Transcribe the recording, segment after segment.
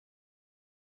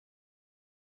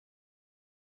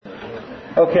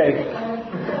Okay.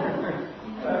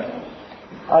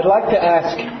 I'd like to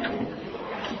ask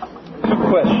two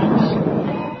questions.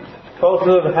 Both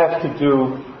of them have to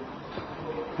do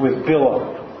with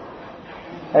Bilam.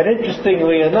 And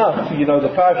interestingly enough,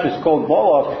 the parish is called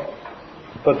Balak,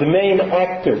 but the main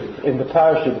actor in the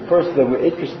parish, the person that we're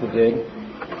interested in,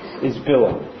 is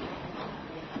Bilam.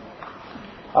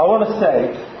 I want to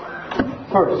say,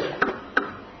 first,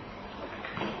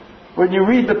 when you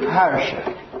read the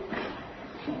parasha,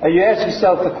 and you ask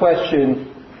yourself the question,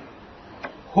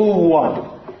 who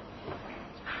won?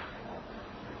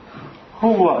 Who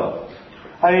won?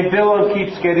 I mean, Bilam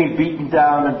keeps getting beaten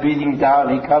down and beating down.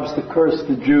 He comes to curse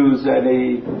the Jews, and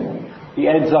he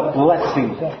ends up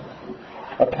blessing them,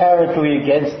 apparently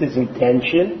against his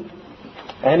intention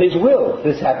and his will.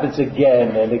 This happens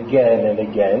again and again and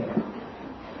again.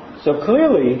 So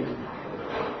clearly,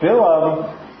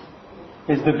 Bilam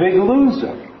is the big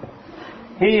loser.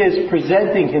 He is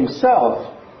presenting himself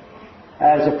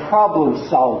as a problem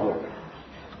solver.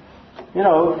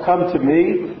 Come to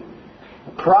me,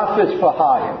 prophets for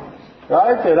hire,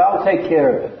 right? And I'll take care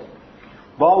of it.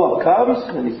 Balak comes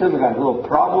and he says, I've got a little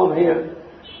problem here.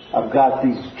 I've got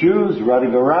these Jews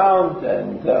running around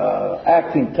and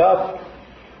acting tough,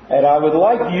 and I would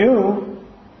like you,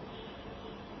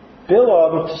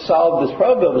 Bilam, to solve this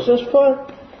problem. Is this fun?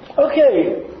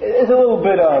 Okay, it's a little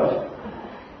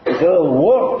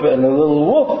whoop and a little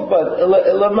whoop, but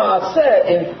Lama'aseh,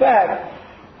 in fact,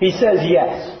 he says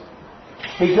yes.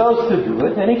 He goes to do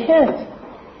it, and he can't.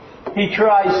 He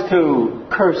tries to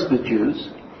curse the Jews,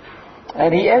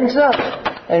 and he ends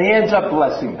up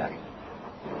blessing them.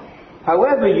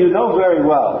 However, you know very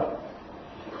well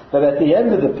that at the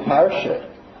end of the parasha,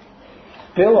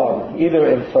 Bilam, either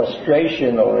in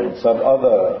frustration or in some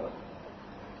other...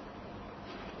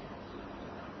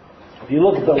 If you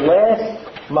look at the last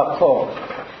makom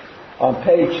on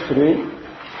page 3,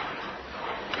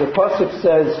 the pasuk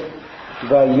says,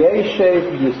 Vayeshev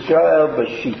Yisrael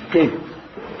b'shittim.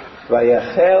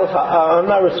 Vayachel I'm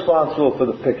not responsible for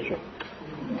the picture.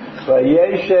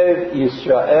 Vayeshev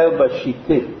Yisrael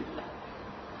b'shittim.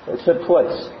 It's a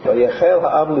place. Vayachel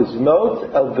ha'am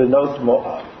liznot el benot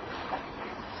Moab.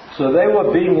 So they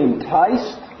were being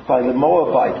enticed by the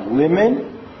Moabite women,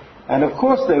 and of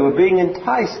course they were being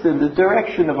enticed in the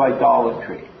direction of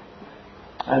idolatry.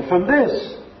 And from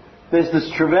this, there's this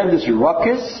tremendous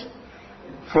ruckus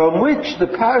from which the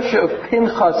parasha of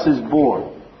Pinchas is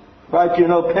born. Right?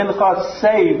 Pinchas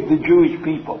saved the Jewish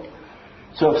people.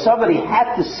 So if somebody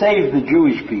had to save the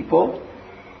Jewish people,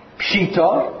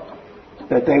 pshita,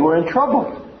 that they were in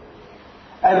trouble.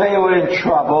 And they were in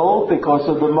trouble because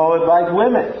of the Moabite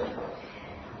women.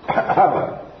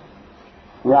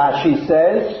 Rashi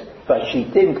says,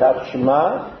 Vashitim kach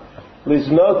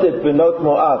liznot et benot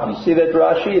Moab. You see that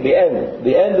Rashi? The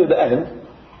end of the end.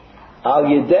 Al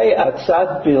yedei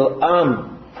atzat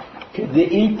bil'am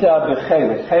k'de'ita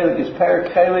b'chelik. Chelik is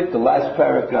parak chelik, the last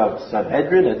parak of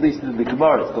Sanhedrin, at least in the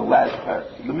Gemara, it's the last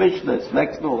parak. The Mishnah is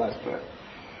next to the last parak.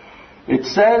 It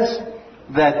says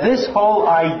that this whole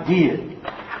idea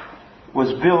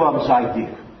was Bilam's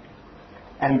idea.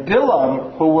 And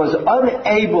Bilam, who was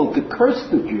unable to curse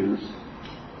the Jews,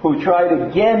 who tried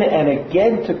again and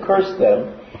again to curse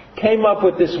them, came up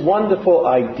with this wonderful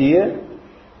idea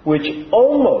which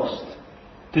almost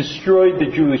destroyed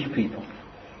the Jewish people.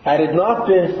 Had it not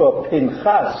been for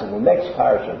Pinchas in the next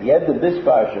parasha, the end of this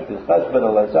parasha, Pinchas ben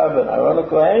Elazar ben Aaron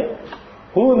Kohen,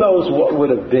 who knows what would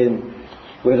have been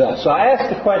with us. So I ask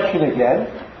the question again.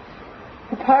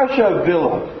 The parasha of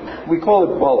Bilam, we call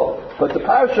it Balak, but the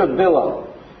parasha of Bilam,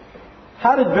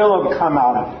 how did Bilam come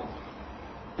out of it?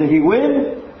 Did he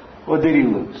win or did he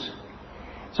lose?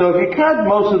 So if you count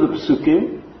most of the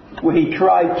psukim where he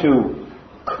tried to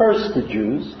curse the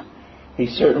Jews, he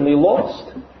certainly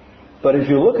lost. But if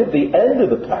you look at the end of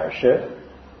the parasha,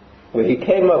 where he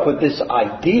came up with this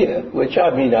idea, which I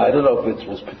don't know if it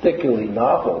was particularly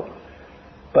novel,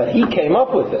 but he came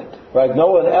up with it, right?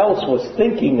 No one else was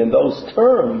thinking in those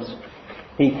terms.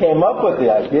 He came up with the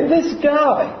idea. This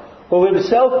guy, who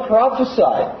himself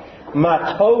prophesied,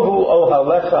 Matovu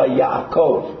ohalecha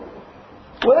Yaakov,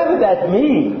 whatever that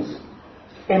means,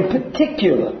 in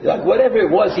particular, like whatever it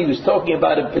was he was talking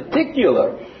about in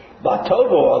particular,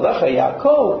 Matovu ohalecha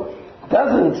Yaakov,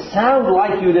 doesn't sound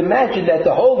like you'd imagine that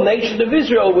the whole nation of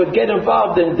Israel would get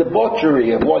involved in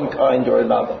debauchery of one kind or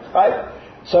another, right?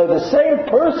 So the same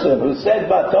person who said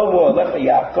Matovu ohalecha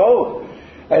Yaakov,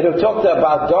 and who talked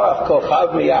about Dorach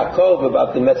Kochav Yaakov,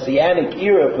 about the Messianic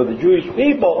era for the Jewish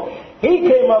people, he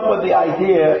came up with the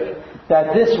idea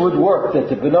that this would work, that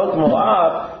the Benot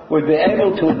Moab would be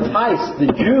able to entice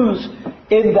the Jews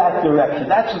in that direction.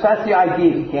 That's the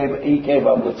idea he came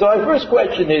up with. So our first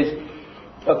question is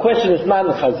not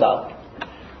in Chazal.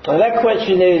 And that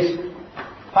question is,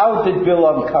 how did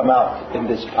Bilam come out in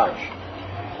this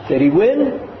parsha? Did he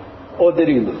win or did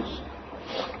he lose?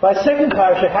 My second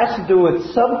parsha has to do with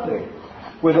something,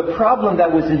 with a problem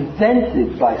that was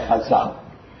invented by Chazal,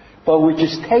 but which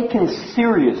is taken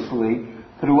seriously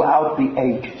throughout the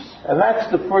ages. And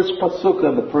that's the first pasuk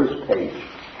on the first page.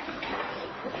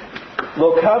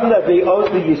 Lo kam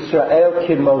navi'ot Yisrael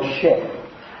ki Moshe,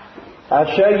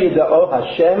 asher yida'o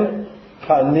Hashem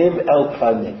panim el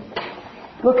panim.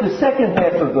 Look, the second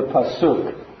half of the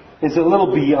pasuk is a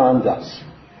little beyond us.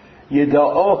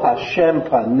 Yida'o Hashem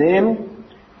panim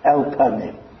el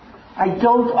panim. I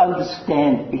don't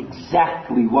understand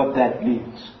exactly what that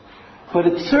means, but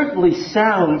it certainly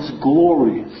sounds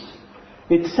glorious.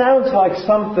 It sounds like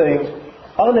something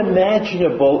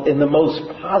unimaginable in the most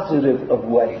positive of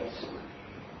ways.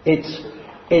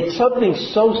 It's something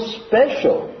so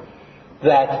special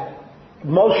that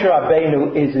Moshe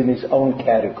Rabbeinu is in his own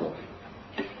category.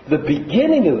 The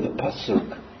beginning of the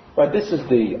pasuk, right? This is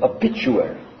the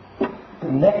obituary,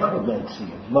 the necromancy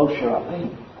of Moshe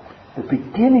Rabbeinu. The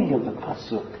beginning of the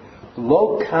pasuk,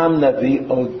 Lo kam navi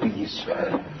od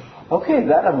b'Yisrael. Okay,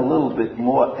 that I'm a little bit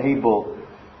more able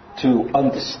to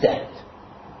understand.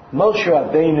 Moshe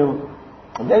Rabbeinu,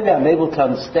 and maybe I'm able to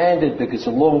understand it because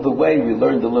along the way we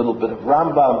learned a little bit of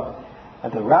Rambam,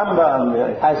 and the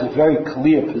Rambam has a very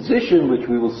clear position, which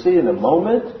we will see in a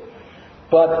moment.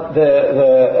 But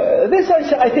this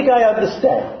I think I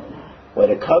understand. When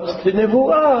it comes to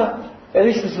Nevuah, at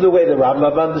least this is the way the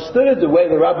Rambam understood it, the way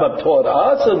the Rambam taught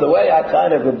us, and the way I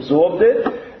kind of absorbed it.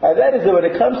 And that is that when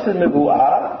it comes to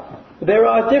Nevuah, there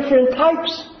are different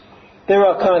types. There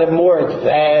are kind of more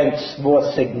advanced, more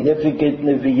significant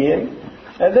Nevi'im.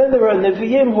 And then there are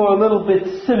Nevi'im who are a little bit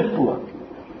simpler.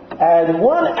 And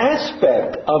one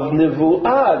aspect of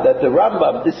Nevuah that the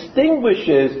Rambam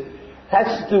distinguishes has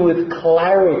to do with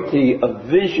clarity of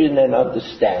vision and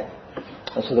understanding.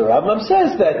 And so the Rambam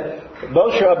says that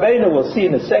Moshe Rabbeinu, we'll see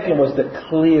in a second, was the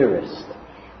clearest,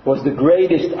 was the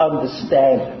greatest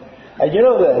understanding. And you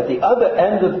know that at the other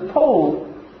end of the pole,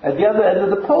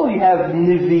 you have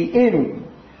Nevi'im,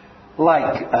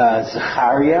 like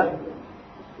Zechariah,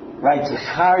 right?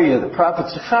 Zechariah, the prophet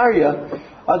Zechariah.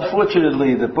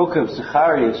 Unfortunately, the book of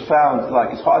Zechariah is found,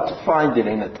 it's hard to find it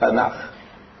in the Tanakh.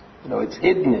 It's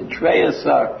hidden in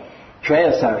Treyasar.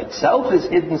 Treyasar itself is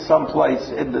hidden someplace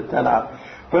in the Tanakh.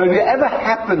 But if you ever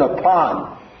happen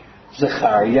upon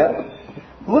Zechariah,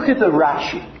 look at the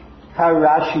Rashi, how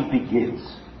Rashi begins.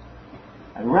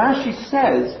 And Rashi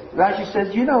says,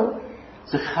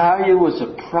 Zechariah was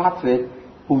a prophet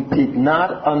who did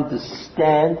not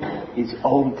understand his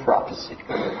own prophecy.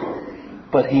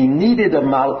 But he needed a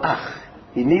malach.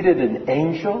 He needed an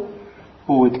angel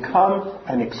who would come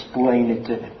and explain it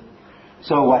to him.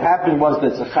 So what happened was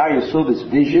that Zechariah saw this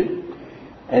vision,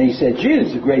 and he said, gee,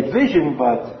 it's a great vision,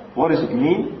 but what does it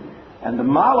mean? And the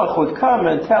malach would come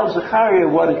and tell Zechariah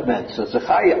what it meant. So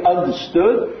Zechariah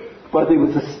understood, but it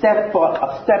was a step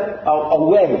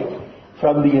away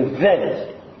from the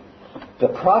event. The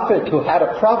prophet who had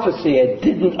a prophecy and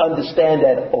didn't understand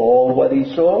at all what he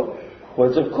saw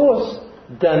was, of course,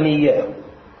 Daniel.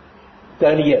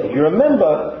 You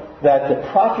remember that the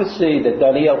prophecy that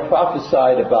Daniel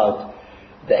prophesied about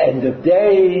the end of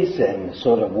days and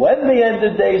sort of when the end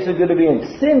of days are going to be,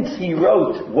 and since he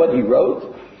wrote what he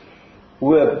wrote,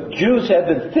 where Jews have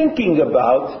been thinking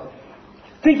about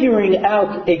figuring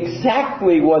out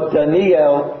exactly what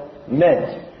Daniel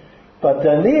meant. But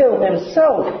Daniel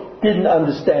himself didn't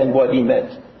understand what he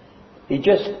meant. He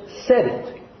just said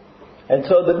it. And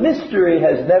so the mystery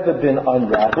has never been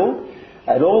unraveled,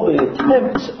 and all the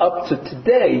attempts up to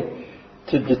today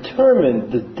to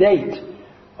determine the date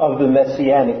of the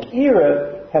Messianic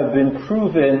era have been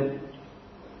proven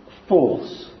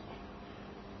false.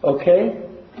 Okay?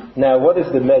 Now, what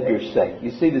does the Medrash say?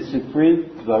 You see the Sifri,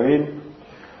 Dvarim,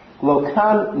 Lo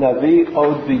kan navi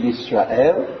od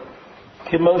b'Yisrael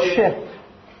ki Moshe.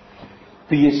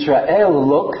 B'Yisrael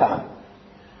lo kan,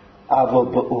 avol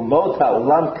b'umot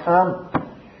ha'olam kan.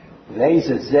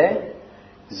 Ve'ze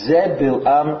ze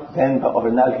Bil'am ben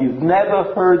Ba'or. Now, if you've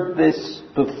never heard this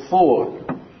before,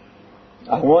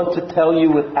 I want to tell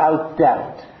you without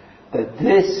doubt that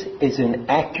this is an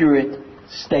accurate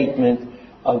statement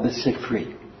of the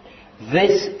Sifri.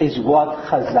 This is what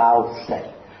Chazal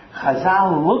said.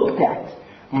 Chazal looked at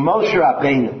Moshe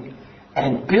Rabbeinu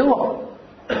and Bilam,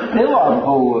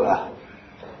 who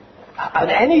on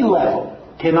any level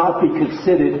cannot be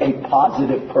considered a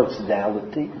positive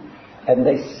personality, And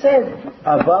they said,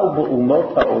 Aval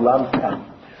b'umot ha'olam kam,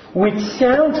 which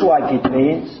sounds like it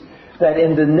means that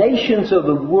in the nations of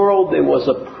the world there was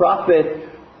a prophet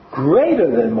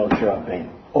greater than Moshe Rabbeinu,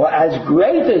 or as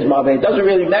great as Moshe. It doesn't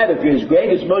really matter if you're as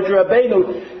great as Moshe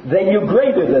Rabbeinu, then you're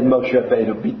greater than Moshe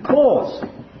Rabbeinu, because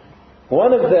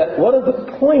one of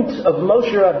the points of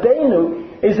Moshe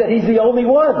Rabbeinu is that he's the only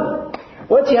one.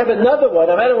 Once you have another one,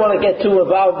 I don't want to get too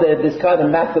involved in this kind of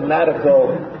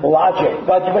mathematical logic,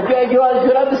 but you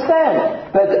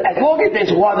understand that as long as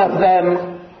there's one of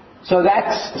them, so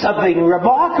that's something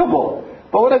remarkable.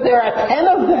 But what if there are 10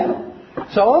 of them?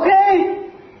 So okay,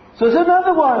 so there's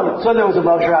another one. So there was a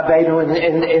Moshe Rabbeinu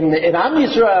in Am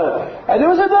Yisrael, and there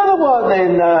was another one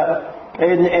in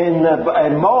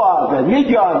Moab and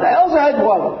Midian. They also had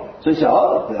one. So he said,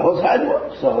 they also had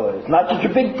one. So it's not such a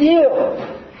big deal.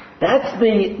 That's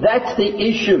the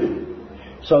issue.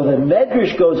 So the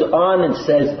Medrash goes on and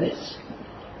says this: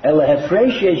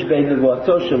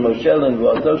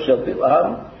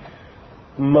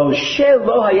 Moshe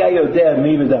lo haya yodea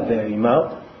mi medaber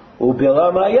imav,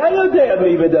 uBilam haya yodea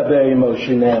mi medaber im Moshe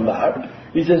ne'amar.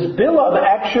 He says Bilam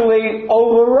actually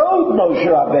overrode Moshe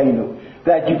Rabbeinu.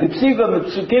 That you could see from the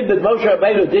Psukim that Moshe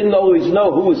Rabbeinu didn't always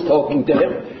know who was talking to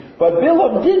him, but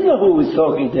Bilam did know who was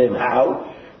talking to him. How?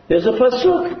 There's a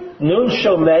pasuk. Nun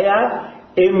shomea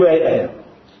imre'eh.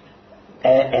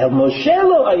 El Moshe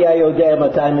lo haya yodea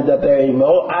matay medaber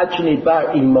imo ad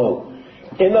shenidbar imo.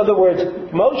 In other words,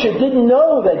 Moshe didn't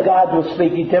know that God was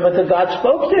speaking to him until God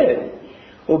spoke to him.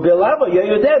 U'bilava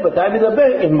yodea matay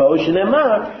medaber imo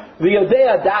shenemar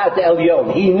v'yodea da'at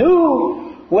elyon. He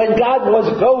knew when God was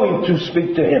going to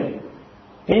speak to him.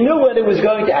 He knew when it was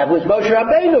going to happen. Moshe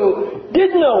Rabbeinu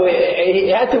didn't know. He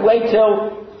had to wait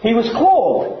till he was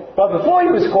called. But before he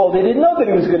was called, he didn't know that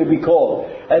he was going to be called.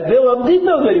 And Bilam did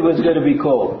know that he was going to be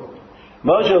called.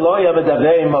 Moshe lo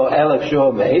yavadaber imo elef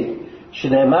shomei,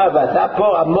 shneimar v'ata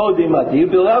po amod imadi,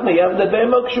 Bilam yavadaber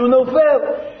imo kshu nofel,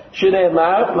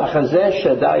 shneimar machazeh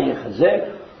shadai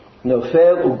yechazeh,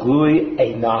 nofel uglui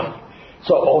einai.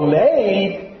 So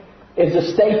omeid is a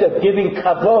state of giving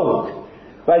kavod.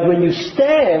 Right? When you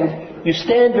stand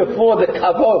before the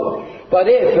kavod. But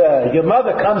if your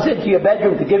mother comes into your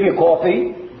bedroom to give you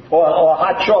coffee, or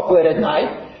hot chocolate at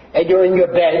night, and you're in your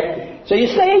bed, so you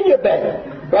stay in your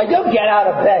bed, right? Don't get out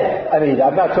of bed. I mean,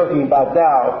 I'm not talking about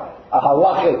now a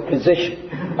halachic position.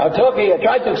 I'm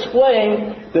trying to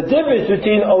explain the difference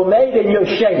between omeid and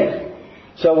yoshev.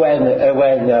 So when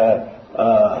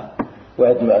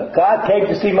God came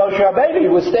to see Moshe Rabbeinu, he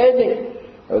was standing.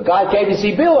 When God came to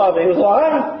see Bilam, he was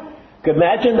lying. Can you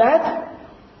imagine that?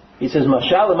 He says,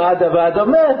 Mashal ma'adav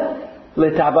adomeh. So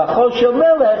this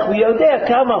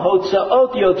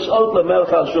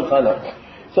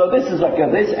is like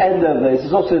this end of this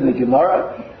is also in the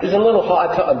Gemara. It's a little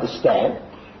hard to understand.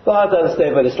 But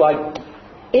it's like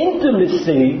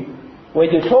intimacy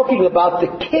when you're talking about the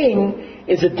king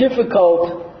is a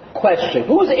difficult question.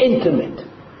 Who's intimate?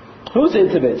 Who's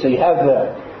intimate? So you have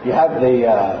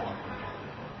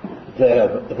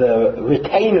the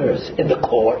retainers in the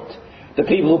court. The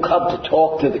people who come to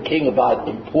talk to the king about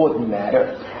important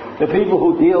matters, the people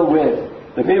who deal with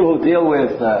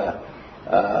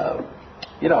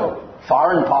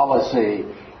foreign policy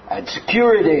and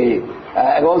security,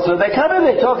 and also they come and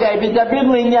they talk,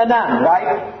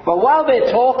 right? But while they're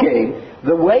talking,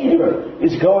 the waiter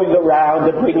is going around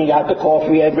and bringing out the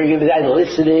coffee and bringing it and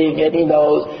listening, and he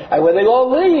knows. And when they all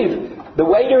leave, the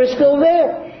waiter is still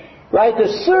there. Right, the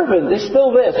servant is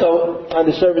still there. So, and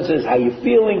the servant says, "How you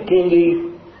feeling,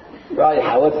 kingy? Right,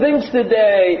 how are things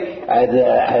today? And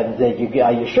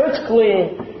are your shirts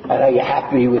clean? And are you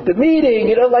happy with the meeting?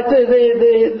 You know, like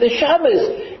the Shabbos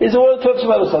is the one who talks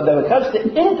about it. So when it comes to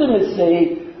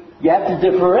intimacy, you have to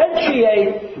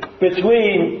differentiate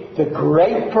between the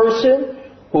great person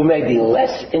who may be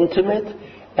less intimate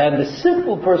and the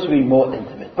simple person who may be more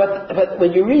intimate. But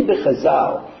when you read the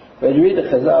Chazal, I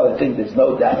think there's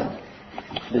no doubt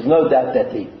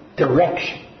that the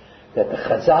direction that the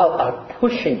Chazal are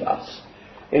pushing us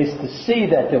is to see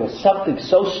that there was something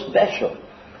so special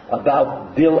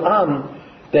about Bilam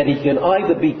that he can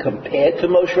either be compared to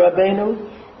Moshe Rabbeinu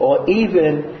or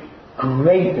even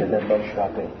greater than Moshe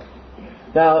Rabbeinu.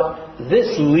 Now,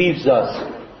 this leaves us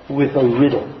with a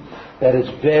riddle that is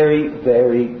very,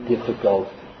 very difficult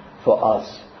for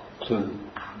us to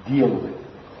deal with.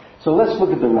 So let's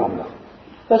look at the Rambam.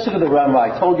 I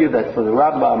told you that for the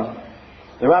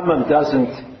Rambam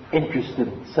doesn't interest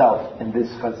himself in this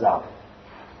Chazal.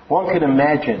 One can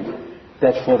imagine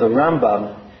that for the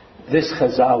Rambam, this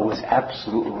Chazal was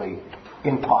absolutely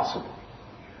impossible.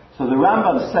 So the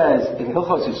Rambam says in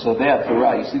Hilchos Yesodei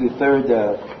Torah, you see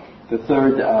the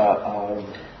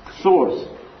source.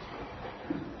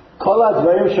 כל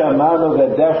הדברים שאמרנו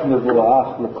בדרך מבואך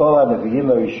לכל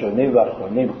הנביאים הראשונים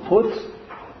והאחרונים חוץ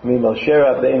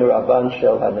ממשה רבינו רבן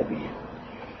של הנביאים.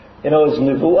 You know, as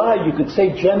Nevuah, you could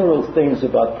say general things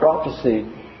about prophecy,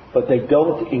 but they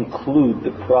don't include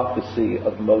the prophecy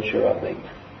of Moshe Rabbeinu.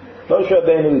 Moshe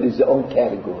Rabbeinu is his own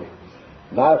category.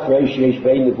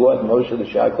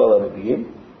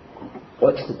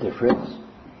 What's the difference?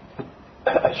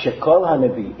 שכל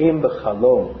הנביאים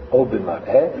בחלום או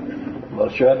במראה,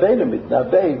 Moshe Rabbeinu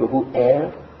מתנבא והוא ער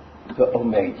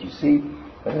ועומד. You see,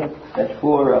 that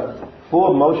for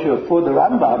Moshe, for the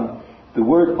Rambam, the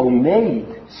word omed,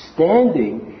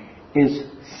 standing, is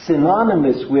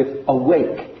synonymous with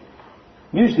awake.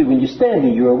 Usually when you're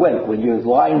standing, you're awake. When you're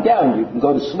lying down, you can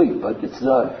go to sleep. But it's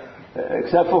not,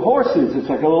 except for horses, it's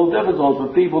like a little difficult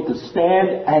for people to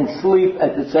stand and sleep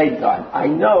at the same time. I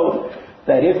know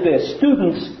that if they're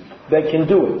students, they can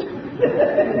do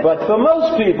it. But for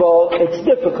most people, it's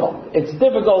difficult. It's a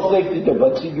difficult thing to do.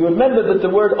 But you remember that the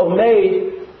word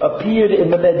omed appeared in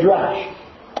the Midrash.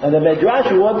 And the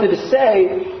Midrash wanted to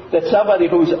say that somebody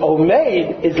who's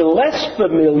omed is less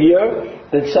familiar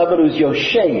than somebody who's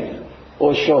yoshev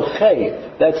or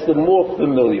shochev. That's the more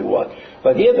familiar one.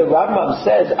 But here the Rambam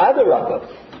says, Adarabah,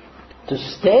 to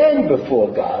stand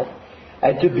before God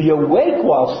and to be awake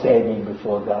while standing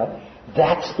before God,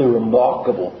 that's the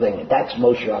remarkable thing. That's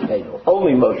Moshe Rabbeinu.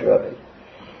 Only Moshe Rabbeinu.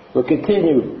 We'll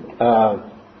continue.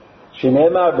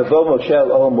 שנאמר בבוא משה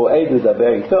אל מועד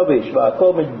לדבר איתו וישמע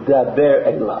הכל מדבר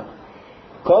אליו.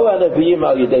 כל הנביאים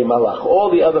על ידי מלאך. All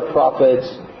the other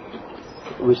prophets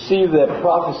receive their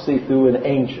prophecy through an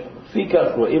angel.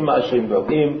 לפיכך רואים מה שהם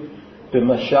רואים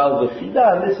במשל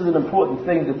וחידה. And this is an important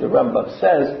thing that the Rambam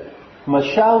says.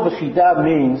 Mashal v'chida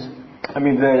means,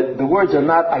 the words are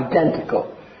not identical,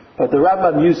 but the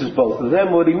Rambam uses both of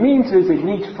them. What he means is it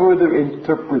needs further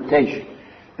interpretation.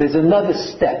 There's another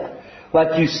step.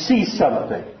 Like you see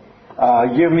something.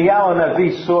 Yirmiyahu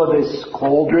Navi saw this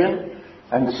cauldron,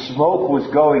 and the smoke was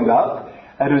going up,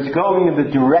 and it was going in the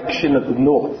direction of the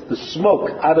north. The smoke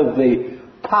out of the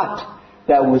pot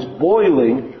that was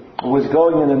boiling was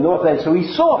going in the north. And so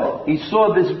he saw it. He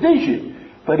saw this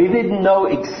vision, but he didn't know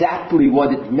exactly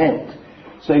what it meant.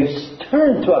 So he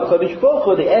turned to HaKadosh Baruch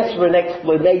Hu to ask for an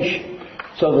explanation.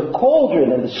 So the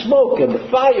cauldron and the smoke and the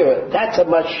fire, that's a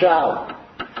mashal.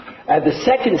 And the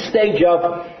second stage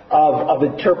of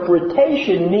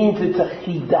interpretation means it's a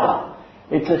chidah.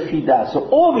 It's a chidah. So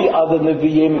all the other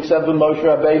Nevi'im, except for Moshe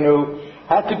Rabbeinu,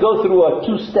 had to go through a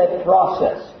two-step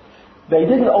process. They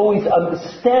didn't always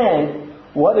understand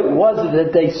what it was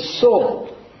that they saw.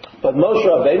 But Moshe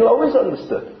Rabbeinu always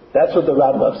understood. That's what the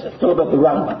Rambam says. Talk about the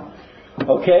Rambam.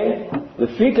 Okay?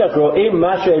 Lefikach ro'im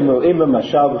ma she'em ro'im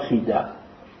b'mashal v'chidah.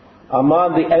 I'm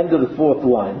on the end of the fourth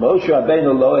line. Moshe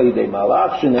Rabbeinu lo yidei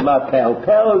malach shenemar pel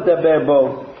pel daber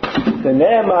bo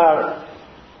v'ne'emar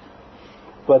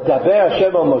v'daber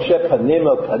Hashem al Moshe panim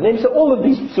al panim. So all of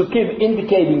these psukim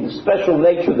indicating the special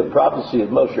nature of the prophecy of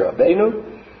Moshe Rabbeinu.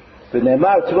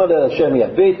 V'ne'emar tzvon el Hashem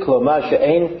yavit klomar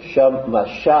she'ein sham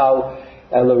mashal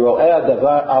el ro'eh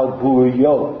davar al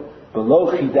buriyo v'lo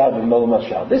chidah v'mo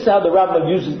mashal. This is how the Rambam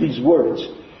uses these words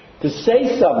to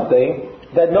say something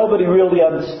that nobody really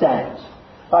understands.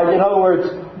 In other words,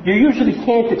 you usually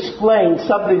can't explain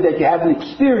something that you haven't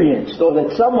experienced or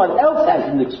that someone else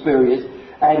hasn't experienced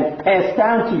and passed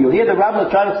down to you. Here the Rambam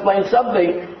is trying to explain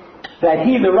something that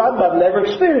he, the Rambam, never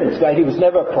experienced. Right? He was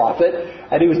never a prophet,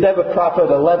 and he was never a prophet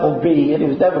at level B, and he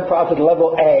was never a prophet at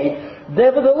level A.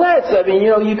 Nevertheless,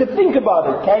 you could think about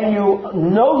it. Can you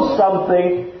know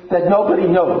something that nobody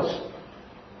knows?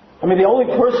 The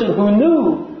only person who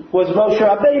knew was Moshe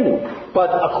Rabbeinu.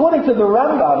 But according to the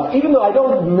Rambam, even though I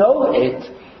don't know it,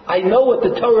 I know what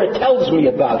the Torah tells me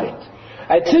about it.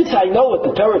 And since I know what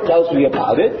the Torah tells me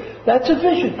about it, that's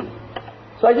sufficient.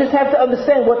 So I just have to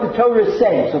understand what the Torah is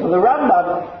saying. So for the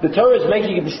Rambam, the Torah is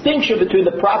making a distinction between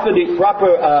the prophecy of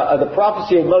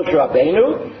Moshe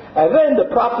Rabbeinu and then the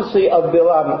prophecy of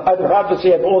Bilam, the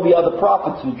prophecy of all the other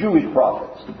prophets, the Jewish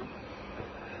prophets.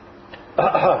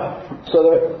 So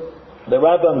the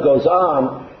Rambam goes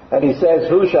on, and he says,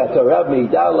 "Husha Torah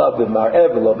mi'idala b'mar'eh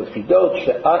v'lo b'chidot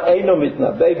she'eino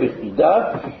mitnabeh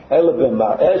b'chidah ela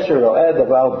b'mar'eh shero'eh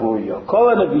davar buriyo."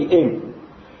 Kol ha'nevi'im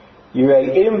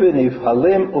yire'im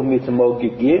v'nivhalim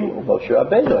u'mitmogigim u'Moshe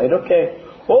Rabbeinu. Okay,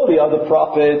 all the other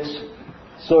prophets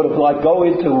sort of like go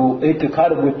into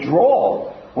kind of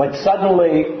withdrawal when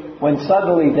suddenly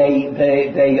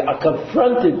they are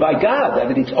confronted by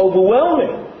God. It's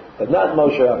overwhelming, but not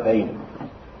Moshe Rabbeinu.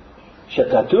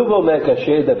 Shekatuv omer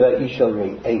kasher davar ish al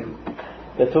re'ehu.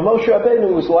 That for Moshe Rabbeinu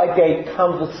it was like a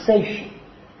conversation.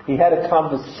 He had a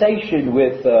conversation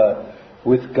with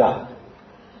God.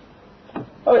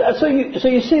 So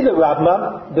you see the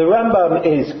Rambam. The Rambam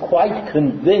is quite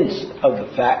convinced of the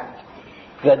fact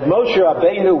that Moshe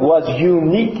Rabbeinu was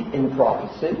unique in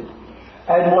prophecy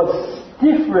and was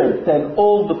different than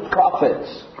all the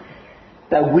prophets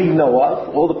that we know of,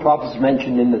 all the prophets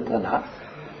mentioned in the Tanakh.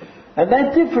 And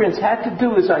that difference had to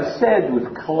do, as I said,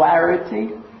 with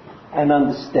clarity and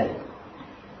understanding.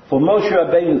 For Moshe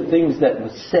Rabbeinu, things that were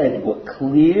said were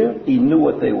clear. He knew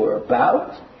what they were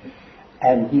about.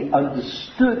 And he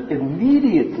understood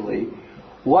immediately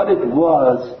what it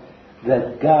was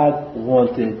that God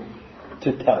wanted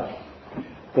to tell him.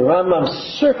 The Rambam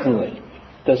certainly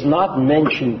does not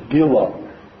mention Bilam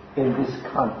in this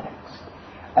context.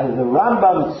 And the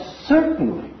Rambam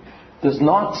certainly does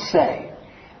not say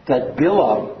that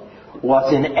Bilam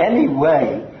was in any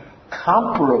way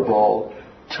comparable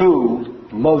to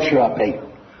Moshe Rabbeinu.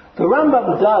 The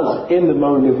Rambam does, in the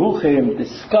Moreh Nevuchim,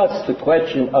 discuss the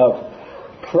question of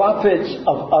prophets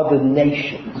of other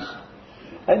nations.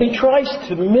 And he tries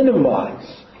to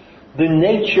minimize the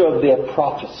nature of their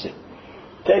prophecy.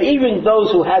 That even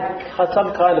those who had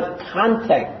some kind of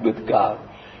contact with God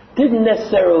didn't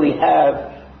necessarily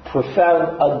have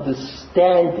profound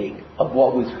understanding of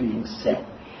what was being said.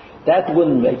 That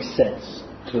wouldn't make sense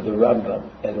to the Rambam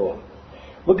at all.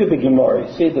 Look at the Gemara.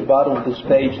 You see at the bottom of this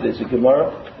page there's a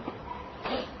Gemara.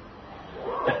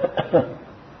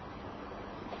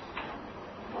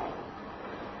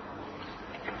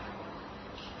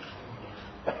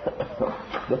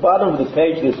 The bottom of the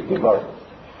page there's a Gemara.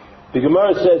 The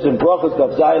Gemara says in Brachos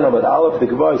Daf Zayin Amud Aleph, the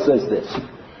Gemara says this: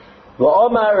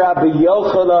 V'omar Rabbi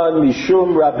Yochanan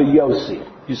Mishum Rabbi Yossi.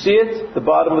 You see it? The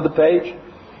bottom of the page.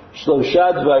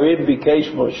 Shlosha Dvarim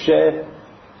Bikesh Moshe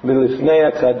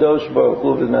Milifnei HaKadosh Baruch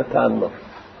Hu V'natan Lo.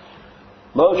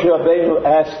 Moshe Rabbeinu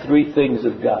asked three things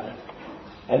of God,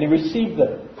 and he received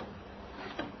them.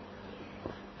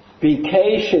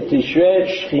 Bikesh Etishre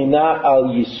Shchina Al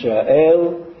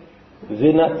Yisrael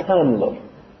V'natan Lo.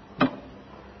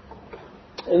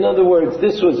 In other words,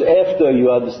 this was after, you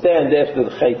understand, after the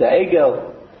Chet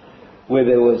HaEgel, where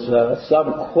there was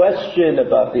some question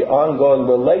about the ongoing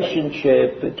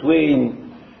relationship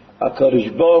between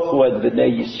HaKadosh Baruch Hu and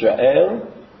Bnei Yisrael.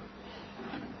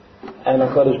 And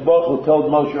HaKadosh Baruch Hu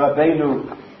told Moshe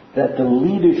Rabbeinu that the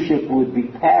leadership would be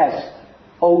passed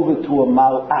over to a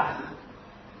Malach.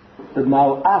 The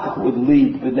Malach would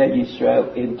lead Bnei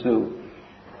Yisrael into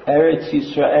Eretz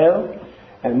Yisrael.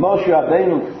 And Moshe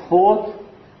Rabbeinu thought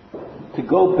to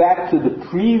go back to the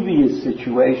previous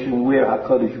situation where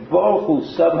HaKadosh Baruch Hu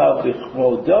somehow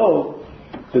b'chvodo,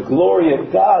 the glory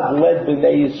of God, led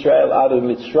Bnei Yisrael out of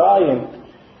Mitzrayim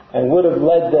and would have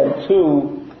led them to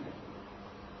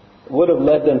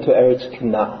Eretz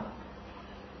Canaan.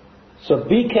 So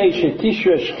Bikei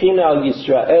Shetishra Shechina Al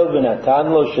Yisrael V'natan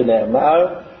Lo Shene'emar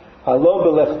Halo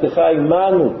B'lechtecha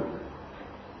Imanu.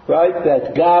 Right? That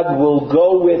God will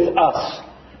go with us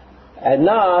and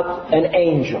not an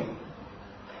angel.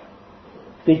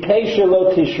 This is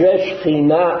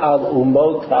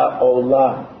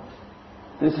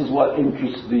what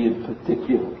interests me in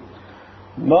particular.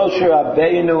 Moshe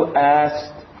Rabbeinu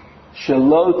asked,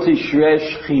 "Shelo tishre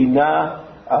shchina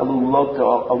al umot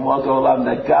ha'olam,"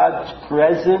 that God's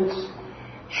presence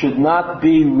should not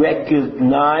be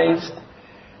recognized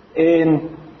in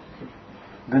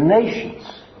the nations.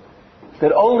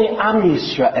 That only Am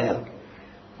Yisrael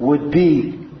would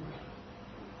be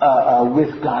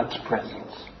with God's presence.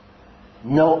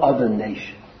 No other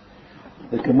nation.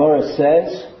 The Gemara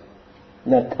says,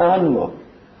 Natan lo,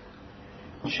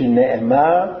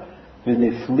 shene'emar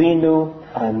v'niflinu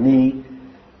ani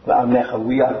v'amecha.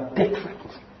 We are different.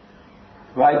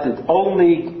 Right? That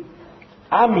only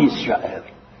Am Yisrael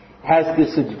has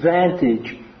this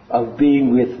advantage of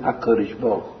being with HaKadosh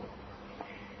Baruch Hu.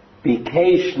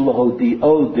 Bikesh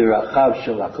lohodi'o derachav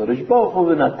shel HaKadosh Baruch Hu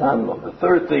v'natan lo. The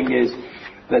third thing is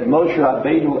that Moshe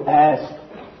Rabbeinu asked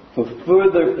for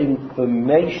further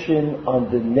information on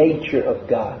the nature of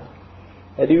God.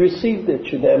 And he received it.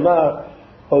 Shne'emar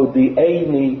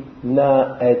hodi'eni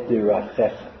na et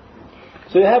derachecha.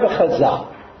 So you have a Chazal.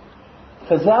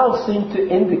 Chazal seem to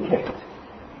indicate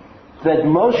that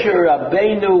Moshe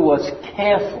Rabbeinu was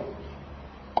careful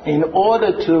in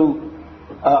order to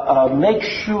make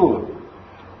sure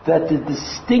that the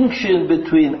distinction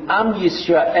between Am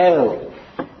Yisrael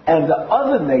and the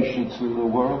other nations of the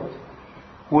world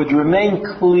would remain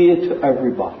clear to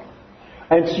everybody.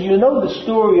 And so you know the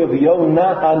story of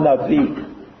Yonah HaNavi.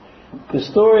 The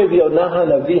story of Yonah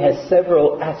HaNavi has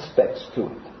several aspects to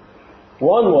it.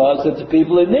 One was that the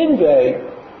people in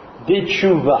Nineveh did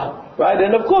tshuva, right?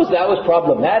 And of course that was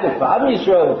problematic for Am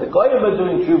Yisrael. If the Goyim are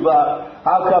doing tshuva,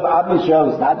 how come Am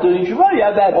Yisrael is not doing tshuva? You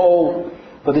have that whole...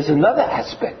 But there's another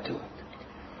aspect to it.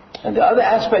 And the other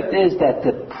aspect is that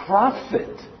the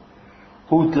prophet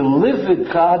who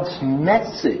delivered God's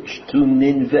message to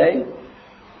Nineveh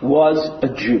was a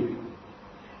Jew.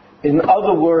 In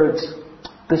other words,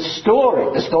 the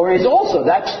story is also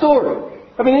that story.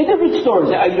 I mean, there are different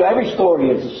stories. Every story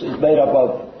is made up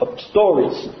of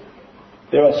stories.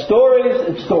 There are stories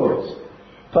and stories.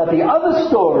 But the other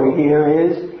story here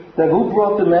is that who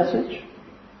brought the message?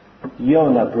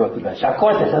 Yonah brought the message. Of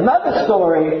course, there's another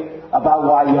story about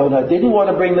why Yonah didn't want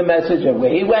to bring the message and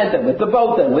where he went and with the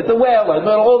boat and with the whale and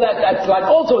all that. That's like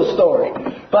also a story.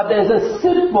 But there's a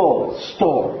simple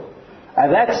story.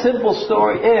 And that simple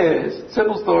story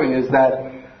is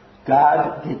that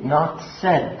God did not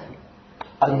send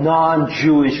a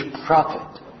non-Jewish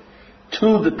prophet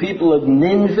to the people of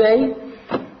Nineveh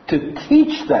to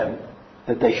teach them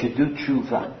that they should do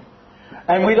tshuva.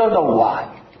 And we don't know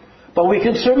why. But we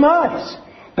can surmise,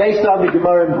 based on the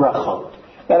Gemara in Brachot,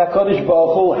 that HaKadosh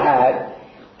Baruch Hu had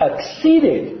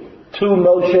acceded to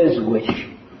Moshe's wish,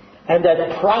 and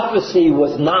that prophecy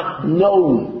was not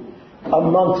known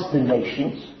amongst the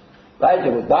nations. Right?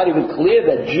 It was not even clear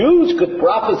that Jews could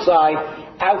prophesy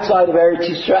outside of Eretz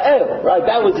Yisrael. Right?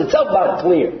 That was itself not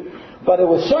clear. But it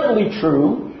was certainly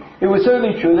true. It was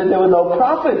certainly true that there were no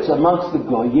prophets amongst the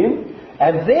Goyim,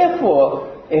 and therefore,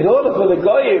 in order for the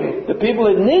Goyim, the people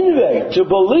in Nineveh, to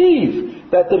believe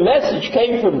that the message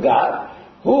came from God,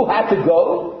 who had to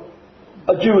go?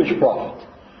 A Jewish prophet.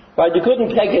 Right? You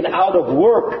couldn't take an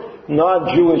out-of-work,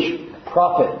 non-Jewish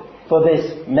prophet for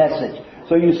this message.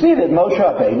 So you see that Moshe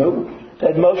Rabbeinu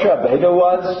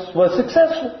was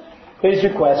successful. His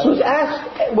request was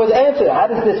answered. How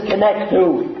does this connect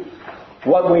to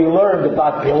what we learned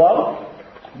about Bilam?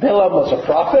 Bilam was a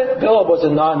prophet. Bilam was a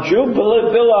non-Jew.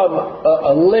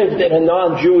 Bilam lived in a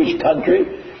non-Jewish country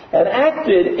and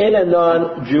acted in a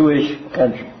non-Jewish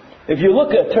country. If you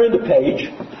turn the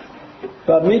page,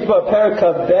 Bamidbar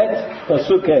Perikav Bet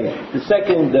Pasuk Hey, the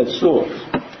second source.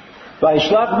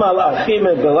 Vayishlach malachim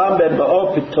and Bilam ben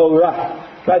Ba'or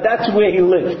Torah. Right, that's where he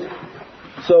lived.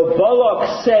 So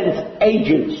Balak sent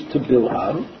agents to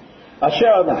Bilam. Asher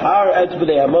on the Har et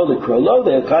b'nei Amol Krolo.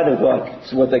 They're kind of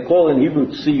like what they call in Hebrew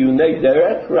Tziyunei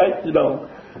Derech, right?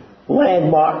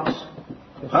 Landmarks.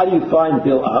 How do you find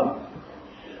Bilam?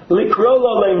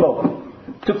 Likrolo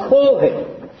Lemo, to call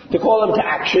him to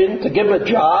action, to give him a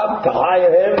job, to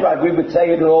hire him. Right? We would say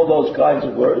it in all those kinds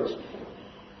of words.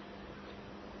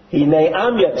 I mean,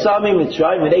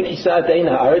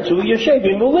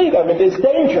 there's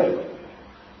danger.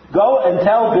 Go and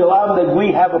tell Bilam that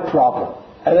we have a problem,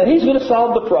 and that he's going to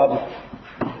solve the problem.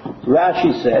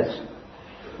 Rashi says,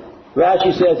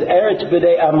 Eretz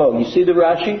b'nei Amo. You see the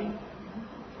Rashi?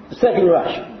 The second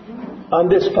Rashi on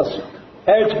this pasuk.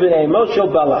 Eretz b'nei Amo shel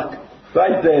Balak.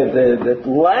 Right, the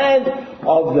land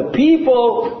of the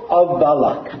people of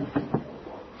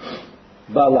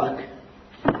Balak.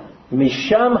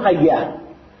 Misham haya.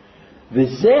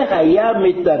 V'zeh haya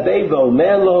mitnabei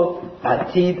v'omer lo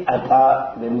atid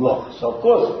ata v'mloch. So of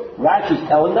course, Rashi's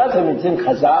telling us, and it's in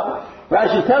Chazal,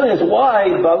 Rashi's telling us why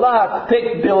Balak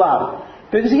picked Bilam.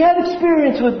 Because he had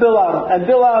experience with Bilam, and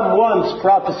Bilam once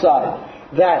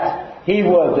prophesied that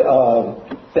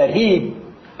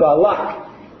Balak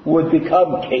would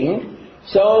become king.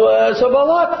 So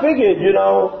Balak figured,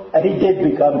 and he did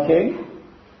become king.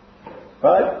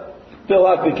 Right?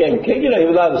 Balak became king. You have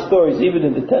a lot of stories, even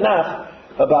in the Tanakh,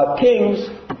 about kings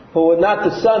who were not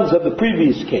the sons of the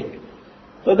previous king.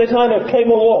 So they kind of came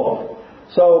along.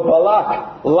 So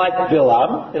Balak liked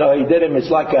Bilam. He did him, it's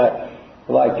like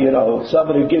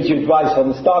somebody who gives you advice on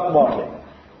the stock market.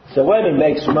 So when he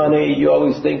makes money, you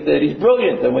always think that he's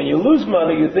brilliant. And when you lose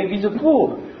money, you think he's a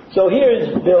fool. So here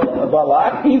is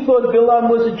Balak. He thought Bilam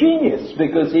was a genius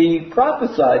because he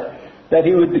prophesied that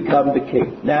he would become the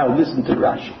king. Now listen to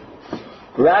Rashi.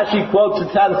 Rashi quotes the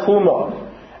Tanchuma,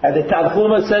 and the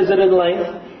Tanchuma says it in length,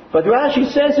 but Rashi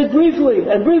says it briefly,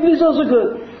 and briefly is also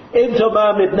good.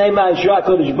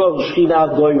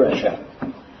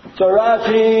 So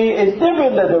Rashi is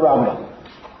different than the Rambam.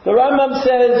 The Rambam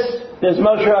says there's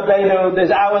Moshe Rabbeinu,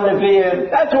 there's our Nevi'im,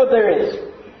 that's what there is.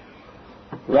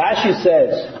 Rashi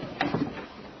says,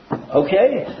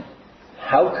 okay,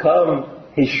 how come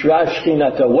Hishra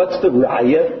Shchinato? What's the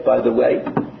raya, by the way?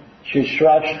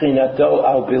 Hishra Shchinato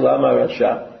al Bilam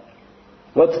HaRasha.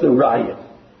 What's the raya?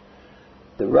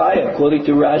 The raya, according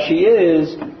to Rashi,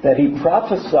 is that he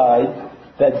prophesied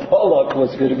that Balak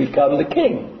was going to become the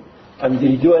king. Did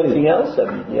he do anything else?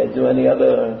 Did he do any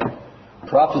other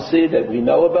prophecy that we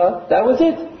know about? That was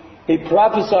it. He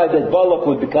prophesied that Balak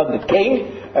would become the king,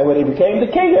 and when he became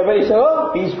the king, everybody said,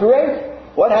 oh, he's great.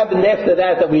 What happened after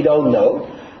that we don't know.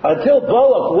 Until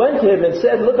Balak went to him and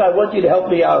said, look, I want you to help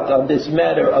me out on this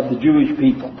matter of the Jewish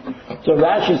people. So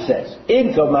Rashi says,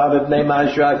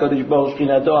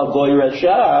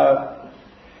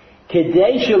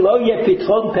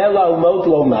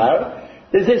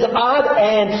 there's this odd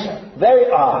answer, very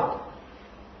odd.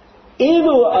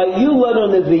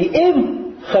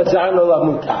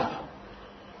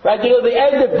 Right, the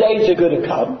end of days are going to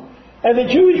come, and the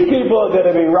Jewish people are going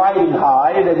to be riding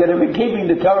high, and they're going to be keeping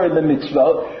the Torah and the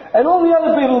mitzvot, and all the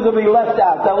other people are going to be left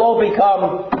out. They'll all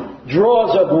become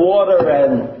drawers of water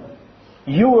and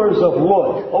hewers of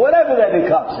wood, or whatever that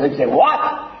becomes. They say,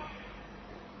 what?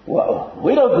 Well,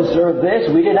 we don't deserve this.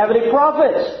 We didn't have any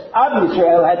prophets.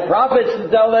 Israel had prophets to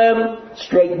tell them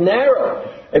straight and narrow.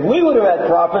 If we would have had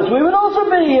prophets, we would also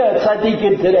be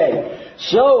tzaddikim today.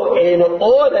 So, in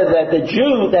order that the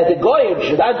Goyim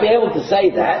should not be able to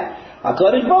say that,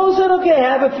 HaKadosh Baruch said, okay,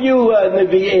 have a few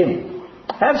Nevi'im.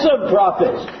 Have some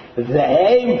prophets.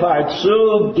 V'heim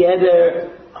partzu geder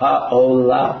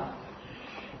ha'olam.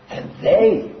 And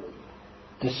they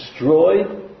destroyed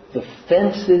the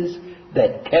fences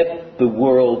that kept the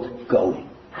world going.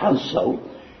 How so?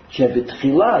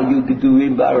 Shebetchila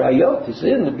yugedurim ba'arayot. You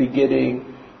see, in the beginning,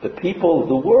 the people of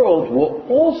the world were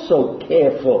also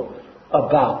careful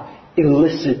about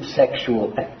illicit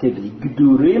sexual activity.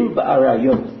 Gedurim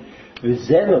ba'arayot.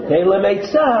 V'zen noten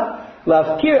le'meitzah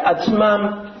lafkir atzmam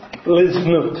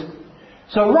liznut.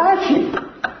 So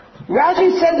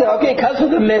Rashi said that, okay, because of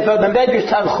the myth of the Medrash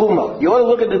Tanchuma. You want to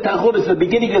look at the Tanchuma, it's the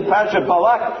beginning of the Parashat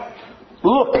Balak.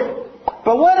 Look.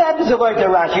 But what happens according to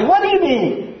Rashi? What do you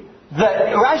mean?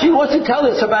 Rashi wants to tell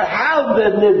us about how the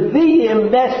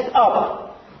Nevi'im messed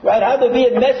up. Right? How the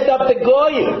Nevi'im messed up the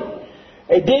Goyim.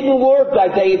 It didn't work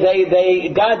like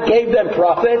God gave them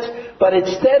prophets, but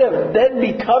instead of them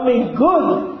becoming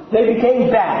good, they became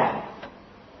bad.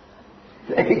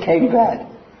 They became bad.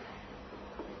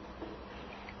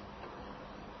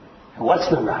 What's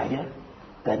the raya?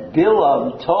 That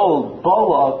Bilam told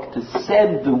Balak to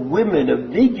send the women of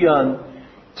Midian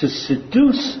to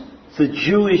seduce the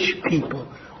Jewish people.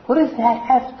 What does that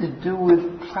have to do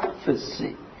with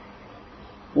prophecy?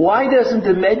 Why doesn't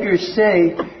the Medrash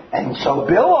say, and so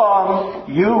Bilam,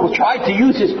 you tried to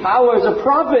use his power as a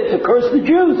prophet to curse the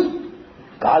Jews?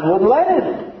 God wouldn't let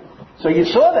it. So you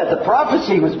saw that the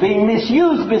prophecy was being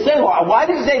misused. Why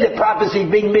did he say the prophecy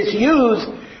being misused?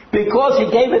 Because he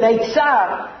gave an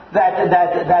eitzah that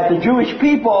the Jewish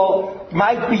people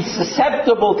might be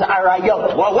susceptible to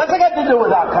arayot. Well, what's it got to do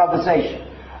with our conversation?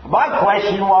 My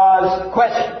question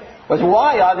was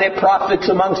why are there prophets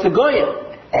amongst the Goyim?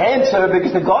 Answer,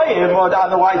 because the Goyim, or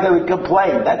otherwise they would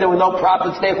complain that there were no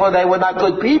prophets, therefore they were not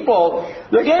good people.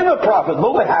 They gave a prophet.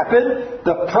 Look what happened.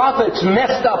 The prophets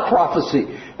messed up prophecy.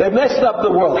 They messed up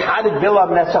the world. How did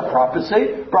Bilam mess up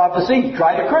prophecy? He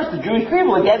tried to curse the Jewish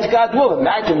people against God's will.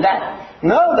 Imagine that.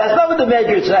 No, that's not what the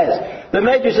Medrash says. The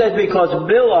Medrash says because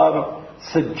Bilam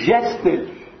suggested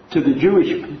to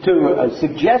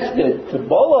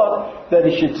Balak that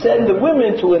he should send the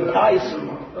women to entice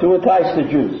the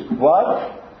Jews.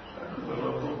 What?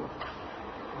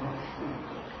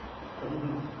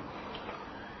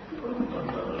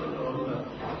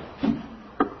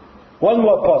 One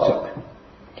more pasuk.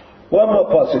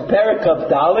 Perek of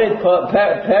Dalet,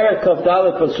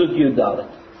 pasuk Yud Dalet.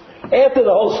 After the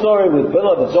whole story with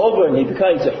Bilam is over and he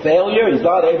becomes a failure, he's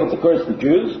not able to curse the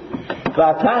Jews. So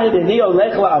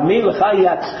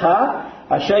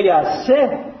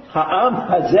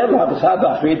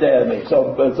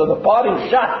the parting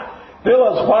shot,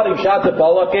 Bilam's parting shot to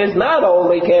Balak is, not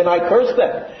only can I curse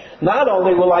them, not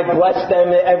only will I bless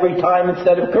them every time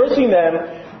instead of cursing them,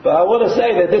 but I want to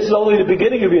say that this is only the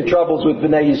beginning of your troubles with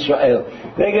Bnei Yisrael.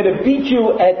 They're going to beat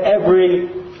you at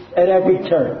every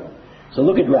turn. So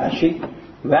look at Rashi.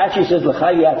 Rashi says,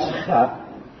 L'cha yatzcha.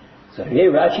 So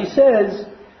here Rashi says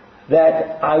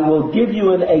that I will give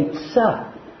you an eitzah.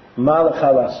 Ma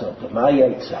l'cha lasot. Ma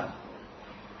eitzah.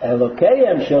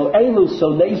 Elokeim shel elu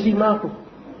sonei zimahu.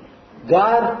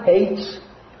 God hates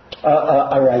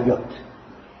arayot.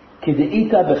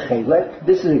 Kideita b'chelek.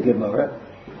 This is a Gemara.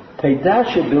 Peidah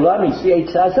shebilam isi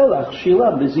eitzah zelach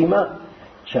shila b'zima.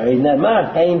 Shari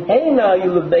nemar hein heina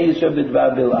yulav be'yisrael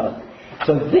b'dvar bilam.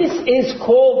 So this is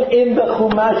called in the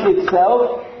Chumash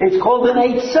itself, it's called an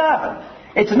eitzah.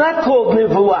 It's not called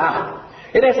nivuah.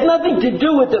 It has nothing to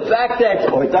do with the fact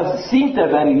that, or it doesn't seem to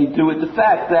have anything to do with the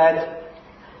fact that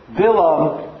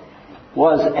Bilam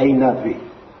was a Navi.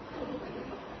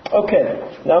 Okay,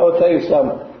 now I'll tell you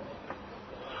some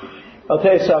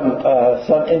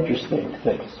interesting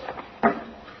things.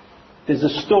 There's a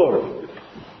story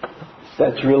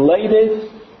that's related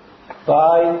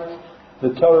by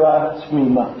the Torah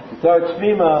Tmima. The Torah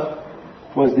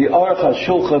Tmima was the Aruch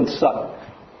HaShulchan's son.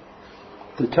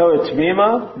 The Torah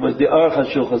Tmima was the Aruch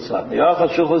HaShulchan's son. The Aruch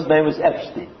HaShulchan's name was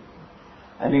Epstein.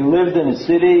 And he lived in a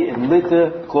city in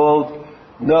Lita called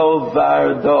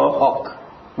Novardohok,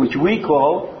 which we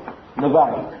call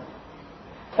Novak.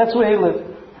 That's where he lived.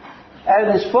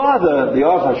 And his father, the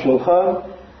Aruch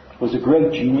HaShulchan, was a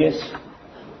great genius.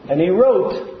 And he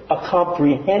wrote a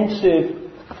comprehensive,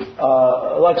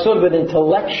 like sort of an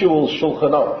intellectual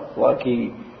Shulchan Aruch. Like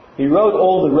he wrote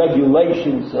all the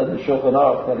regulations of the Shulchan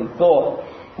Aruch that he thought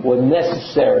were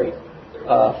necessary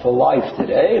for life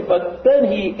today. But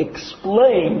then he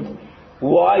explained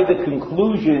why the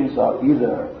conclusions are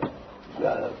either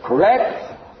correct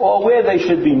or where they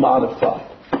should be modified.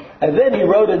 And then he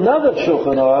wrote another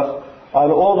Shulchan Aruch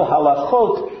on all the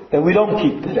halachot that we don't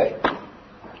keep today.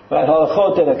 Right?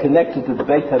 Halachot that are connected to the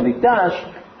Beit HaMikdash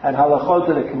and halachot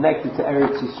that are connected to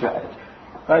Eretz Yisrael.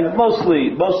 Right?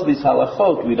 Mostly, most of these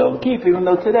halachot we don't keep, even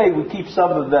though today we keep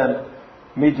some of them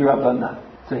midrabanan.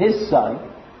 So his son,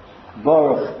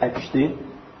 Baruch Epstein,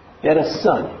 he had a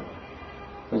son.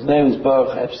 His name is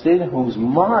Baruch Epstein, whose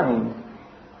mind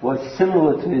was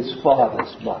similar to his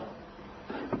father's mind.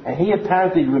 And he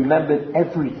apparently remembered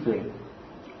everything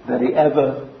that he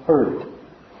ever heard.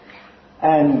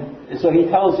 And so he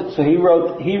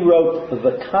wrote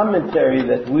the commentary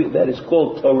that is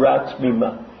called Torah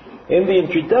Tmima. In the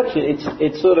introduction,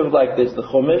 it's sort of like there's the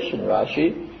Chumash and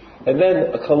Rashi, and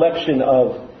then a collection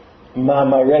of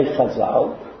Ma'amarei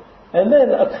Chazal, and then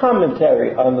a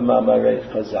commentary on the Ma'amarei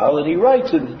Chazal. And he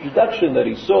writes in the introduction that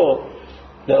he saw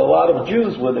that a lot of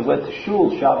Jews, when they went to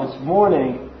shul Shabbos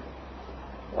morning,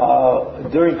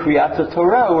 during Kriyat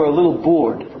Torah, were a little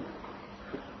bored.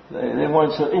 They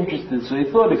weren't so interested. So he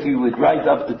thought if he would write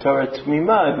up the Torah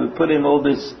Tmima, he would put in all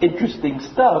this interesting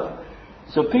stuff,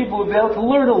 so people would be able to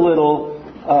learn a little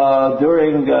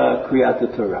during Kriyat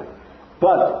Torah.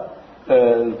 But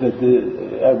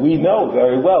we know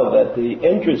very well that the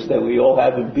interest that we all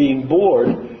have in being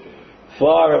bored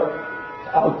far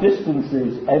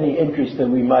outdistances any interest that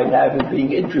we might have in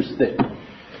being interested.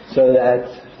 So that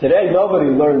today nobody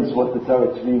learns what the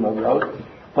Torah Tmima wrote.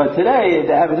 But today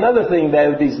they have another thing. They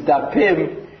have these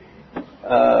dapim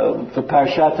for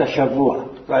Parshat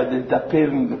HaShavua. Right? The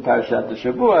dapim for Parshat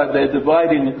HaShavua, they're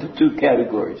divided into two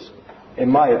categories, in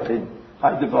my opinion.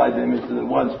 I divide them into the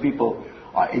ones people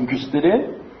are interested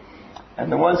in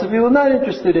and the ones that people are not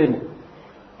interested in.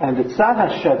 And the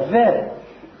tzad HaShaveh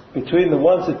between the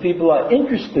ones that people are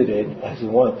interested in, as the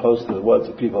one opposed to the ones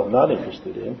that people are not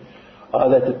interested in, are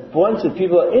that the ones that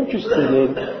people are interested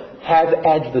in have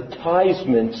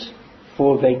advertisements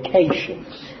for vacations.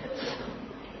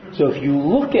 So if you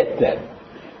look at them,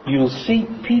 you'll see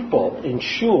people in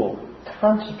shul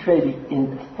concentrating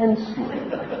intensely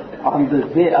on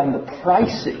the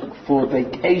pricing for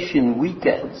vacation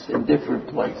weekends in different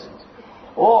places.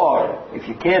 Or if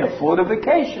you can't afford a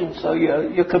vacation, so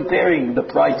you're comparing the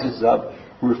prices of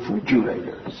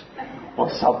refrigerators or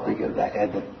something of that.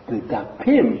 And the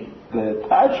dapim, the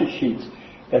parsha sheets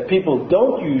that people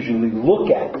don't usually look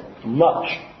at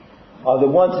much, are the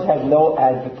ones that have no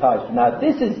advertisement. Now,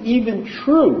 this is even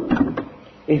true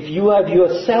if you have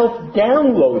yourself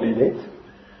downloaded it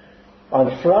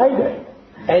on Friday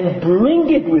and bring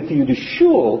it with you to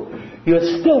shul,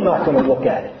 you're still not going to look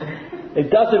at it. It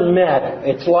doesn't matter.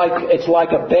 It's like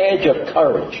a badge of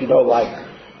courage. Like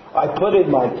I put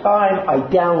in my time, I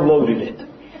downloaded it,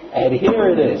 and here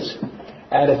it is.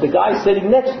 And if the guy sitting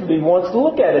next to me wants to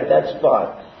look at it, that's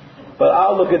fine. But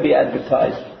I'll look at the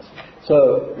advertisements.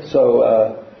 So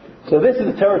this is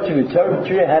the Torah Tree. The Torah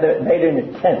Tree had made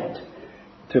an attempt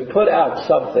to put out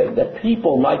something that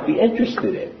people might be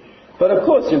interested in. But of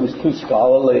course it was too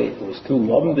scholarly, it was too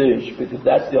lumdish, because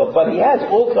that's but he has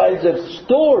all kinds of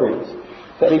stories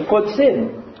that he puts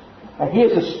in. And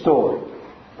here's a story.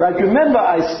 Right, remember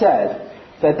I said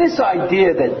that this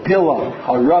idea that Bilam,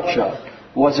 or Russia,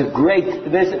 was a great,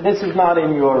 this is not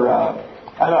in your,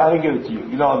 I didn't give it to you.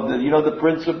 You know the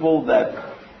principle that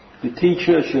the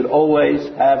teacher should always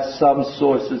have some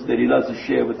sources that he doesn't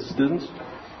share with the students.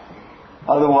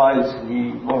 Otherwise,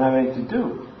 he won't have anything to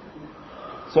do.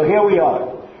 So here we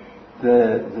are.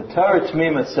 The Torah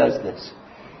Tmima says this.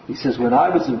 He says, when I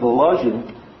was in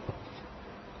Volozhin,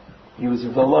 he was a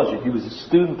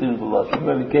student in Volozhin.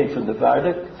 Remember, he came from the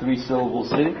Vardak, 3-syllable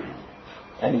city,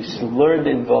 and he learned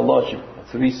in Volozhin, a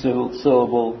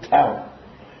 3-syllable town,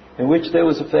 in which there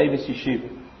was a famous yeshiva.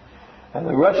 And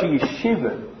the Rosh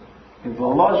Yeshiva in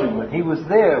Volozhin, when he was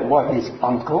there, was his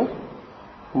uncle,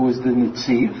 who was the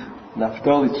Nitziv,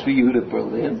 Naftali Tzvi Yehuda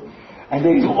Berlin. And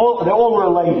they're all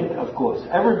related, of course.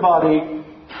 Everybody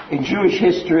in Jewish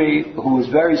history who was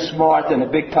very smart and a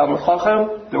big Talmud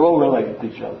Chacham, they're all related to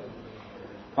each other.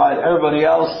 Right? Everybody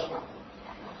else,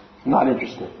 not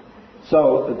interested.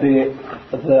 So the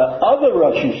other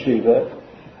Rosh Yeshiva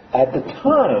at the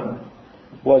time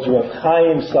was Rav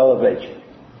Chaim Soloveitchik.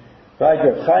 Right?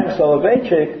 Rav Chaim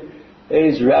Soloveitchik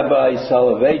is Rabbi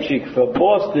Soloveitchik from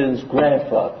Boston's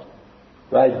grandfather.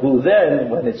 Right? Who then,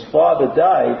 when his father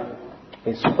died,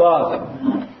 his father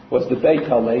was the Beit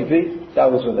HaLevi.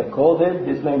 That was what they called him.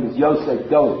 His name was Yosef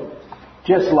Dov.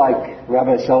 Just like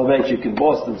Rabbi Soloveitchik in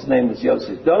Boston's name was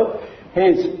Yosef Dov.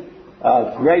 His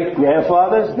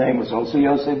great-grandfather's name was also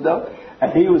Yosef Dov.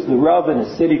 And he was the Rav in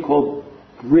a city called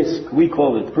Brisk. We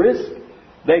called it Brisk.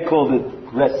 They called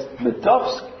it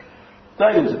Brest-Litovsk.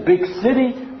 It was a big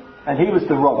city, and he was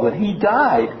the Rav. When he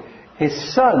died,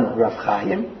 his son, Rav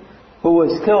Chaim, who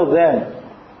was till then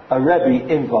a Rebbe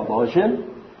in Volozhin,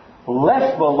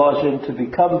 left Volozhin to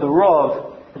become the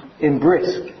Rav in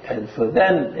Brisk. And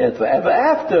forever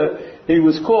after, he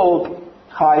was called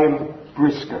Chaim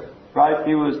Brisker. Right?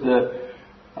 He was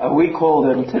we call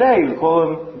him today, we call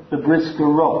him the Brisker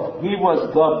Rav. He was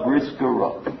the Brisker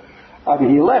Rav. I mean,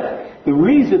 he left. The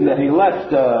reason that he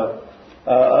left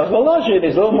Volozhin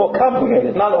is a little more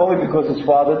complicated. Not only because his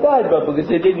father died, but because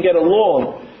they didn't get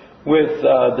along with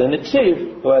the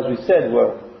Nitziv, who, as we said,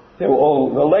 they were all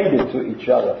related to each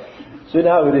other. So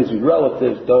now it is,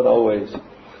 relatives don't always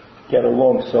get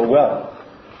along so well.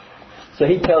 So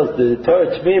he tells, the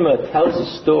Torah Tmima tells a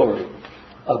story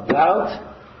about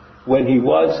when he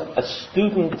was a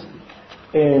student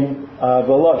in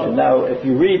Volozhin. Now, if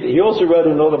you read, he also wrote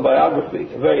an autobiography,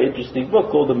 a very interesting book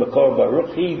called the Makor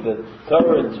Baruch. He, the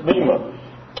Torah Tmima,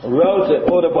 wrote an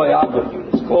autobiography.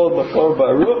 It's called Makor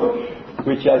Baruch,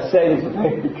 which I say is a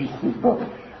very interesting book.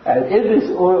 And in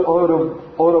this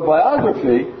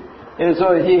autobiography,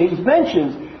 he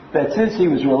mentions that since he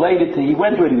was related to, he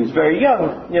went when he was very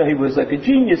young, he was like a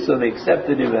genius, so they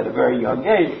accepted him at a very young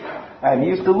age, and he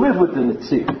used to live with the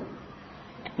Nitziv.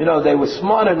 They were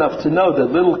smart enough to know that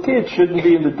little kids shouldn't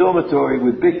be in the dormitory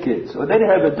with big kids. Or they didn't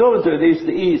have a dormitory,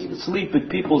 they used to sleep at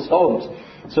people's homes.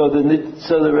 So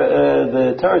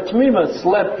the Torah Tmima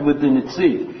slept with the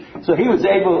Nitziv. So he was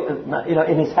able,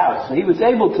 in his house, so he was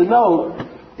able to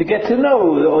get to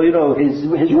know, his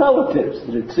relatives,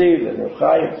 the Nitziv and Rav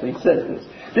Chaim. So he says this.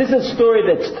 This is a story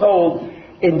that's told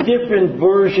in different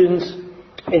versions,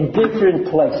 in different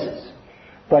places.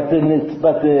 But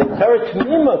the Torah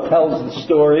Tmima tells the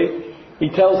story. He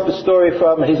tells the story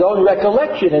from his own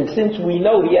recollection, and since we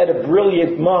know he had a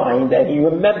brilliant mind and he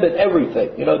remembered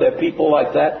everything, there are people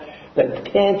like that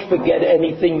can't forget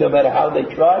anything no matter how they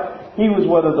try. He was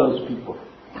one of those people.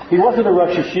 He wasn't a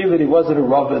Rosh Yeshiva, he wasn't a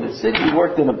Rav in the city. He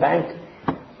worked in a bank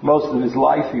most of his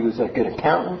life. He was like an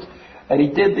accountant, and he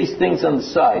did these things on the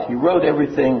side. He wrote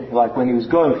everything, like when he was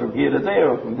going from here to there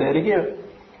or from there to here.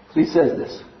 So he says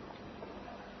this.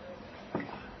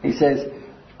 He says,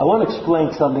 I want to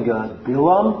explain something on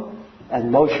Bilam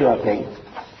and Moshe Rabbeinu.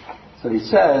 So he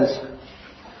says,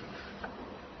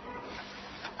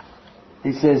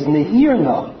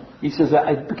 Nehirna, he says,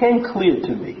 it became clear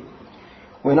to me,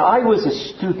 when I was a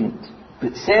student,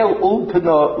 B'tzel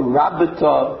Ulpana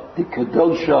Rabata the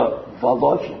Kadosha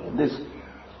Volozhin, this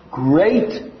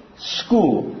great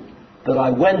school that I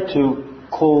went to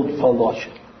called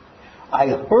Volozhin, I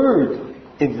heard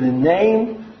in the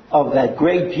name of that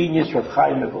great genius Rav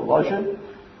Chaim of Volozhin,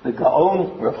 the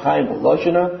Gaon Rav Chaim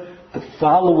Volozhiner, the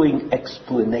following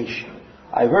explanation.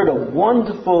 I heard a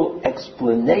wonderful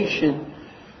explanation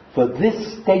for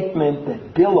this statement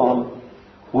that Bilam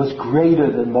was greater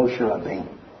than Moshe Rabbeinu.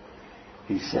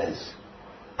 He says,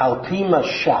 Al pi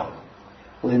mashal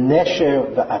l'nesher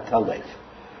v'atalev.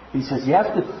 He says, you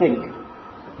have to think,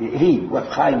 Rav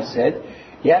Chaim said,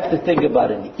 you have to think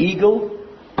about an eagle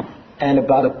and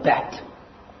about a bat.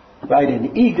 Right,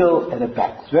 an eagle and a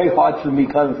bat. It's very hard for me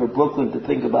coming from Brooklyn to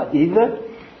think about either,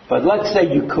 but let's say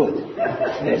you could.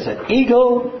 There's an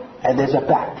eagle and there's a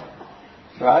bat.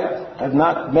 Right? I've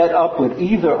not met up with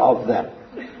either of them.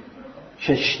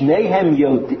 Sheshnehem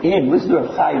yod'im, listen to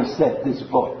what Chaim said, this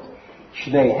vote.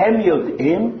 Shnehem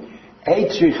yod'im,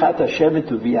 eitzrichat Hashem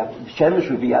shemesh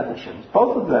uviyat Hashem.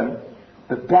 Both of them,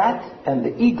 the bat and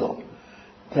the eagle,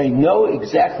 they know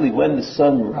exactly when the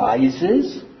sun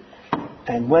rises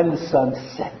and when the sun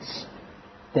sets.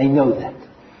 They know that.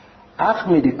 Ach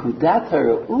midikudat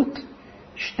ha'ra'ut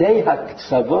shtei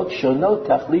ha'ktsavot shonot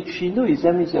tachlit shinui.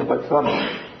 But from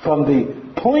the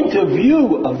point of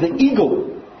view of the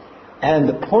eagle and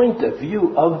the point of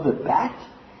view of the bat,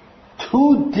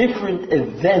 two different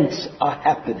events are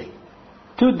happening.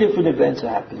 Ki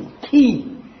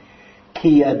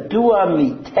yadua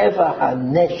miteva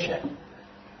hanesha.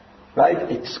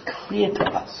 Right? It's clear to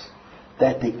us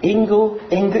that the eagle,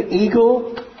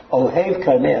 ohev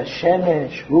karnei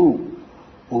hashemesh hu,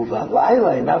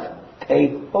 uvalayla enough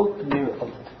pehot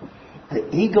mirot. The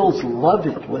eagles love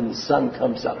it when the sun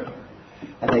comes up.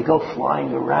 And they go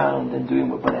flying around and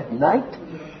doing it. But at night,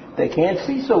 they can't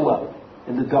see so well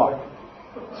in the dark.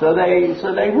 So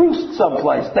they roost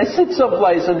someplace. They sit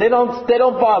someplace and they don't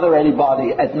bother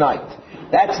anybody at night.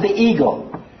 That's the eagle.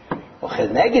 But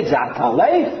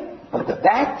the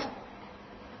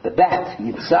bat,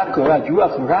 yitzak orad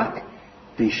ruach rak,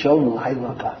 vishon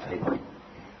laila bafei.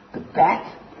 The bat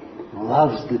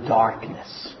loves the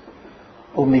darkness.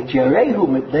 Umityarehu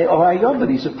mitnei orayom, but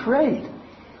he's afraid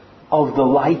of the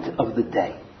light of the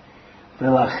day.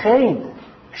 V'lachein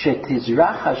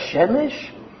shetizrach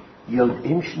hashemesh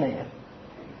yodim shneim.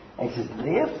 He says,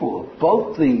 therefore,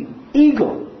 both the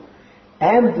eagle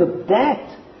and the bat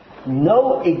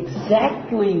know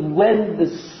exactly when the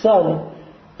sun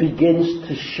begins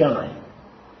to shine.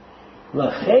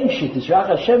 Lachein shetizrach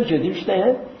hashemesh yodim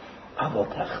shneim, avol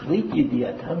tachlit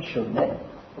yidiatam shoneh.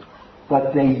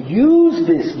 But they use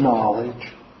this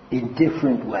knowledge in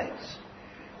different ways.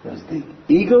 There's the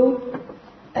eagle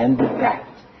and the bat.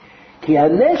 He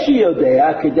says,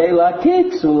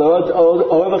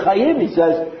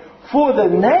 for the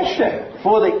nesher,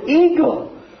 for the eagle,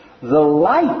 the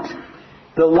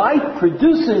light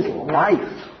produces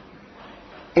life.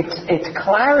 It's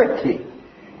clarity.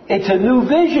 It's a new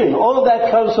vision. All of that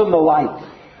comes from the light.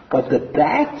 But the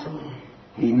bat,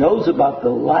 he knows about the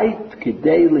light. He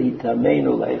knows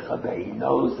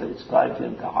that it's time for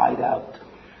him to hide out,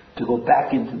 to go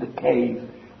back into the cave,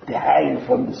 to hang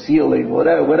from the ceiling,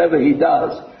 whatever he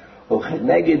does.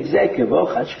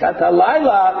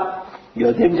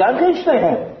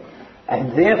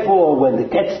 And therefore, when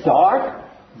it gets dark,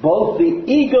 both the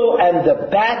eagle and the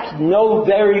bat know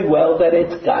very well that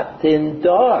it's gotten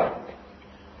dark.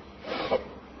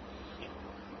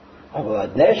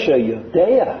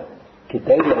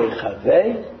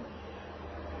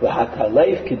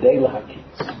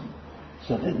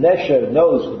 So the nesher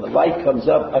knows when the light comes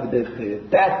up, the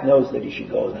bat knows that he should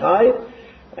go and hide,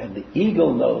 and the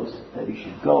eagle knows that he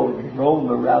should go and roam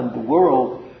around the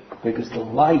world because the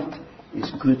light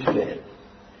is good for him.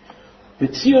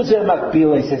 B'tzir zeh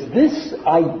makbila, he says, this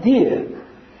idea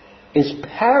is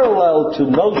parallel to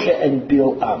Moshe and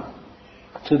Bil'am,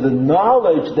 to the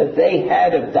knowledge that they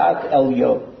had of Dat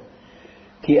Elyon.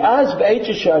 Ki az b'eit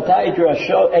shesharta et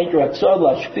ratzon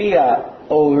lashpia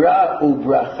ora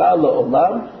ubracha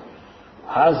le'olam,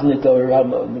 az nit'orah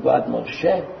nevad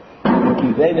Moshe,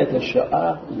 kiven et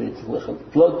hasha'ah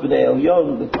litzlot b'nei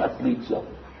Elyon l'tatlitzon.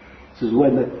 This is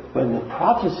when the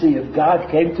prophecy of God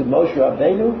came to Moshe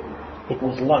Rabbeinu, it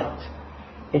was light.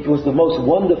 It was the most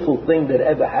wonderful thing that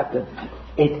ever happened.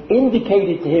 It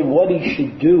indicated to him what he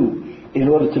should do in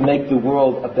order to make the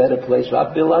world a better place.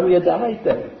 Bilam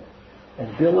Yadai.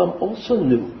 And Bilam also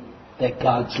knew that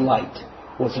God's light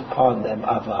was upon them.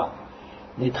 Aval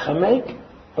Nitchamek,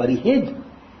 but he hid.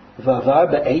 Vavar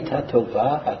be'eit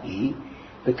hatova ha'i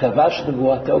v'kavash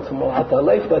nevuato k'mo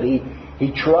hatalef, but he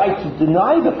tried to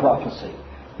deny the prophecy.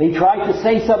 He tried to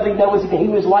say something he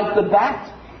was like the bat,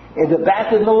 and the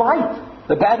bat in the light.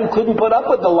 The bat who couldn't put up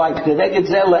with the light. K'neged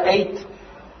zeh le'eit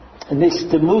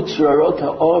nistemut zrarot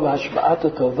ha'or v'hashba'at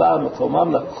ha'tova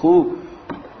mekomam lakhu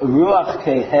ruach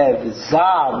kehev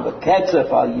zam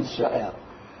v'ketzef al Yisrael.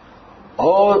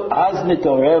 Or az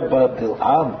nitorer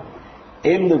ba'bil'am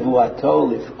im nevuato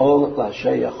lif'ol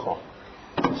l'asher yachol.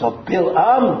 So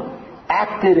Bil'am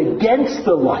acted against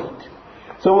the light.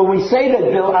 So when we say that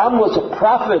Bil'am was a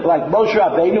prophet, like Moshe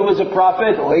Rabbeinu was a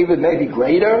prophet, or even maybe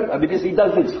greater, he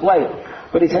doesn't explain.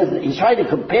 But he says, he's trying to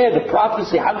compare the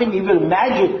prophecy. How can you even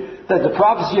imagine that the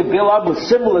prophecy of Bil'am was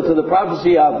similar to the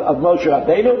prophecy of Moshe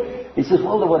Rabbeinu? He says,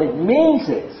 well, what it means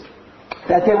is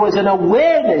that there was an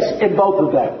awareness in both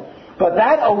of them. But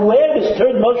that awareness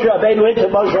turned Moshe Rabbeinu into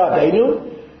Moshe Rabbeinu,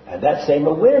 and that same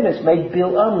awareness made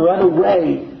Bil'am run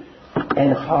away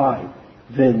and hide.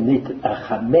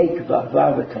 ונתחמק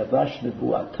בעבר וכבש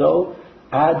נבואתו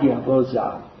עד יבוא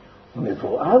זעם.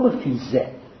 ומבואר לפי זה,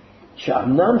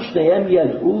 שאמנם שניהם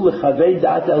ידעו לכוון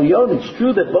דעת עליון, it's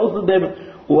true that both of them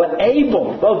were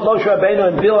able, both Moshe Rabbeinu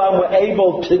and Bil'am were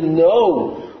able to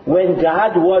know when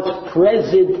God was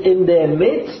present in their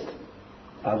midst.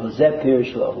 אבל זה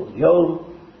פירוש לעליון,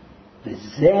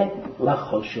 וזה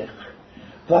לחושך.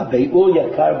 That's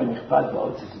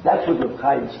what Rav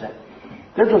Chaim said.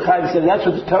 That's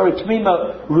what the Torah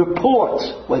Tmima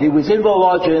reports when he was in the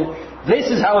lodge.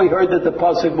 This is how he heard that the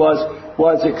pasuk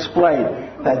was explained.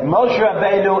 That Moshe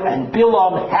Rabbeinu and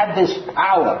Bilam had this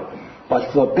power,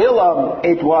 but for Bilam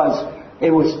it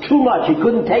was too much. He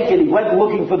couldn't take it. He went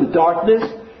looking for the darkness,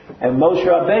 and Moshe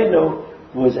Rabbeinu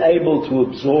was able to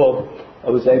absorb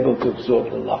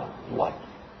the light.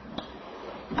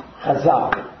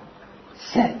 Chazal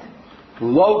said,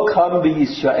 "Lo kam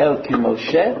b'Yisrael ki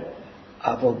Moshe,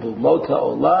 aval b'umot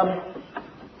ha'olam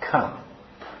kam."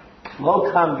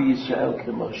 Lo kam b'Yisrael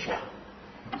ki Moshe.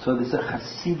 So there's a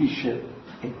Hasidic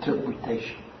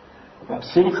interpretation. Rav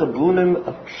Simcha Bunim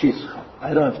of Pshischa.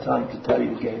 I don't have time to tell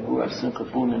you again who Rav Simcha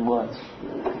Bunim was,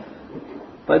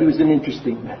 but he was an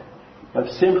interesting man. Rav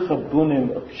Simcha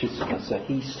Bunim of Pshischa. So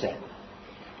he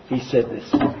said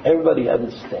this. Everybody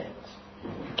understands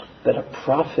that a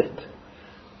prophet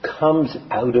comes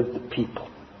out of the people.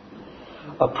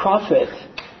 A prophet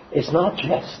is not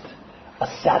just a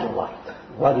satellite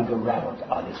running around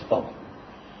on his own.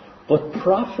 But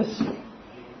prophecy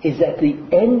is at the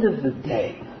end of the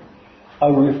day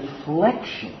a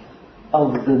reflection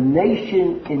of the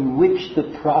nation in which the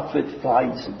prophet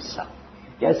finds himself.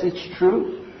 Yes, it's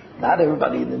true. Not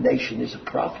everybody in the nation is a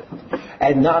prophet.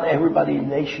 And not everybody in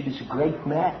the nation is a great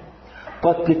man.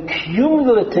 But the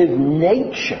cumulative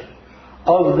nature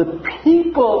of the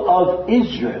people of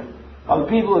Israel,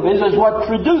 is what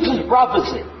produces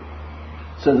prophecy.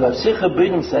 So the Simcha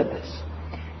Bunim said this.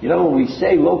 You know, when we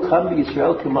say, Lo kam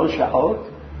b'Yisrael ki Moshe ha'od,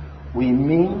 we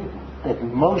mean that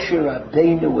Moshe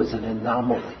Rabbeinu was an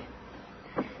anomaly.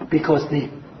 Because the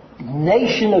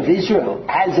nation of Israel,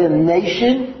 as a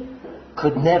nation,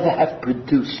 could never have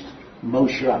produced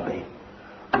Moshe Rabbeinu.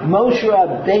 Moshe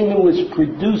Rabbeinu was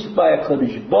produced by a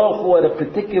Kodesh Baruch Hu at a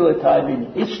particular time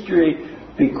in history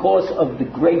because of the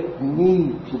great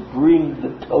need to bring the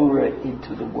Torah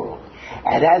into the world.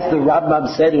 And as the Rambam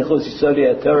said in Chos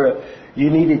Yisodei HaTorah, you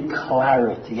needed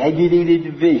clarity and you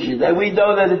needed vision. And we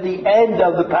know that at the end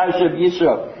of the Parasha of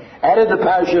Yisro and of the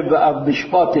Parasha of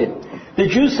Mishpatim, the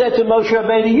Jews said to Moshe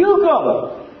Rabbeinu, you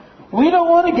go. We don't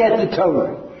want to get the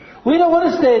Torah. We don't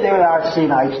want to stay there at Har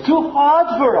Sinai. It's too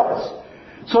hard for us.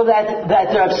 So that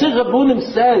Rav Simcha Bunim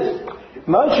says,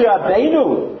 Moshe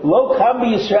Rabbeinu, Lo kam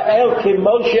b'Yisrael ki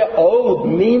Moshe od,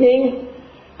 meaning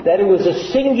that it was a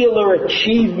singular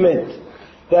achievement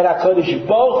that HaKadosh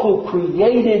Baruch Hu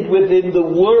created within the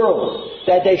world,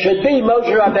 that there should be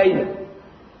Moshe Rabbeinu.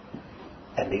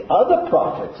 And the other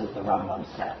prophets, as the Rambam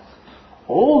says,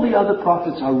 all the other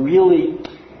prophets are really,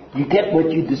 you get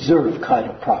what you deserve kind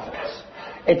of prophets.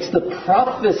 It's the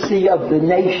prophecy of the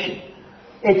nation.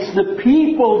 It's the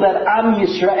people that Am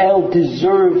Yisrael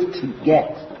deserve to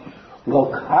get. Lo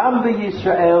kam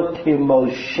b'Yisrael ki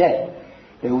Moshe.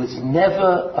 There was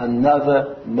never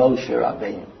another Moshe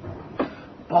Rabbeinu.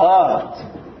 But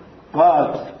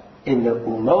in the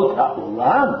Umot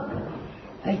HaOlam,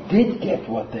 they did get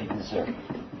what they deserved.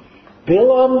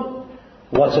 Bilam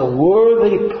was a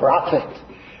worthy prophet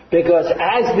because,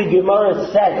 as the Gemara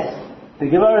says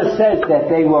that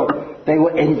they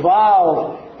were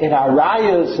involved in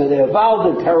arayos, so they're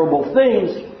involved in terrible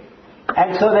things,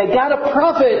 and so they got a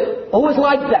prophet who was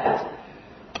like that.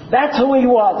 That's who he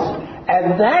was,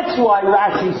 and that's why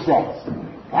Rashi says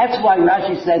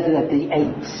that the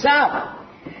Eitzah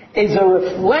is a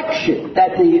reflection,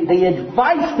 that the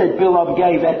advice that Bilam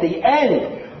gave at the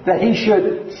end, that he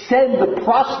should send the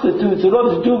prostitutes in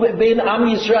order to do being Am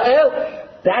Yisrael,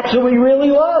 that's who he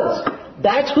really was.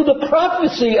 That's who the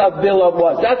prophecy of Bilam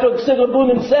was. That's what Simcha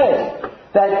Bunim says.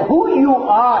 That who you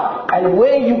are and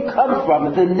where you come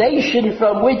from, the nation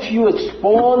from which you were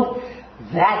spawned,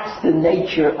 that's the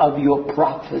nature of your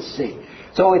prophecy.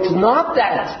 So it's not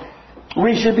that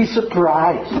we should be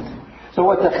surprised. So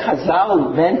what the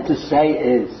Chazal meant to say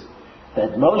is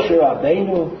that Moshe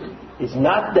Rabbeinu is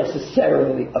not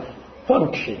necessarily a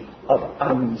function of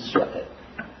Am Yisrael,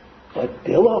 but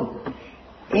Bilam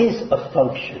is a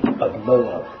function of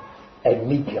Moab and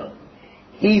Midian.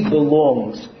 He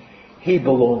belongs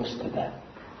to them.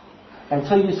 And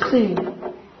so you see,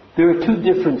 there are two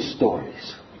different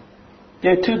stories.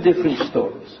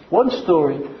 One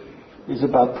story is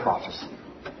about prophecy.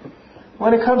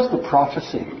 When it comes to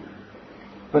prophecy,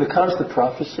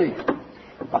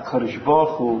 HaKadosh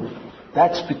Baruch Hu,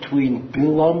 that's between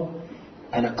Bilam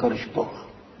and HaKadosh Baruch Hu.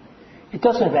 It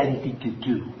doesn't have anything to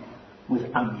do with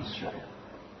Am Yisrael.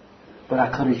 But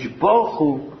HaKadosh Baruch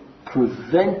Hu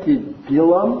prevented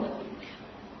Bilam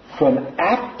from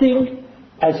acting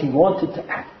as he wanted to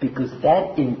act, because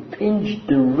that impinged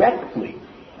directly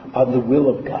on the will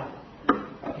of God.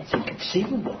 It's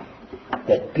inconceivable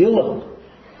that Bilam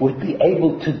would be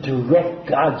able to direct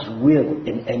God's will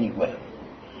in any way.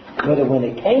 But when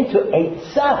it came to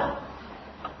Eitzah,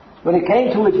 when it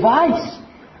came to advice,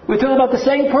 we're talking about the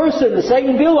same person, the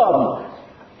same Bilam.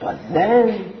 But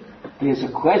then there's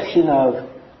a question of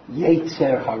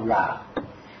Yetzer Hara.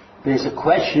 There's a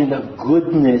question of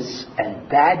goodness and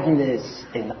badness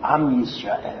in Am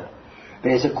Yisrael.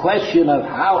 There's a question of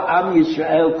how Am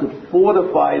Yisrael could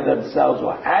fortify themselves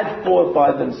or had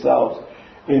fortified themselves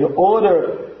in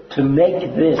order to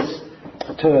make this,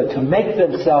 to make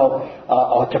themselves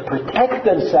or to protect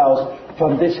themselves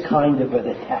from this kind of an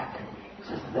attack. He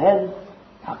says, then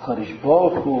HaKadosh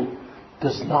Baruch Hu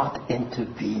does not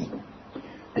intervene.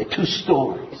 There are two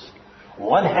stories.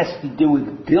 One has to do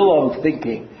with Bilam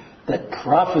thinking that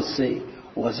prophecy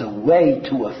was a way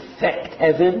to affect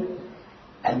heaven,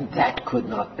 and that could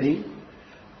not be.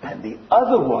 And the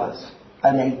other was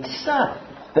an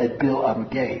Eitzah that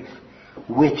Bilam gave,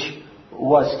 which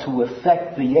was to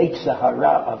affect the Yetzer Hara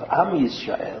of Am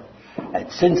Yisrael.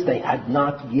 And since they had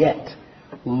not yet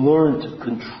learned to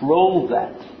control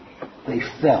that, they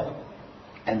fell.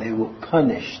 And they were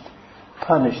punished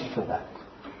for that.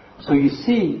 So you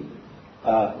see,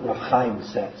 Rav Chaim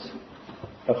says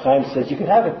you can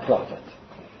have a prophet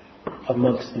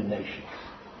amongst the nations.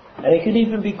 And he can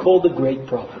even be called a great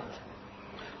prophet.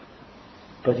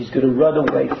 But he's going to run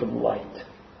away from light.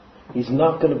 He's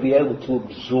not going to be able to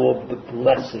absorb the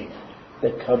blessing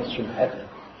that comes from heaven.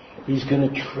 He's going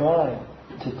to try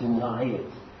to deny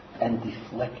it and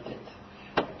deflect it.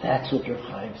 That's what Rav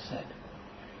Chaim said.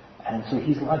 And so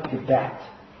he's like the bat.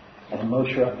 And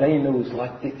Moshe Rabbeinu is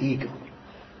like the eagle.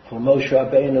 For Moshe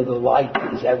Rabbeinu, the light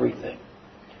is everything.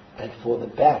 And for the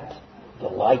bat, the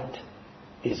light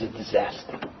is a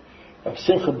disaster. Rav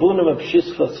Simcha Bunim of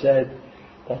Shischa said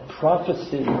that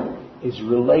prophecy is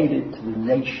related to the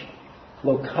nation.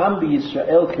 Lo kambi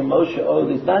Yisrael k'Moshe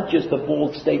Od is not just a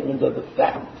bold statement of the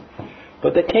fact,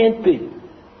 but there can't be.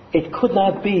 It could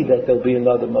not be that there'll be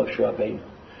another Moshe Rabbeinu.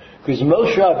 Because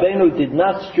Moshe Rabbeinu did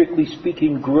not, strictly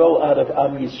speaking, grow out of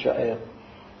Am Yisrael.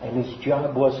 And his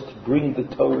job was to bring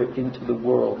the Torah into the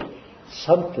world.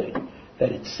 Something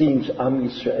that it seems Am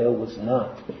Yisrael was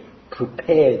not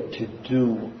prepared to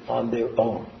do on their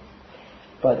own.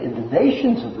 But in the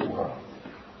nations of the world,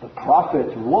 the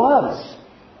prophet was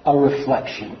a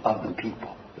reflection of the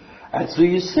people. And so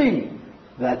you see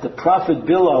that the prophet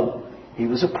Bilam, he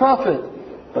was a prophet,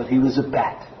 but he was a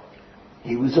bat.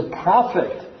 He was a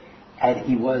prophet, and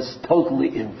he was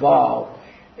totally involved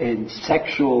in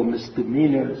sexual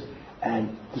misdemeanors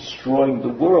and destroying the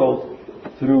world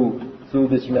through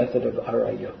this method of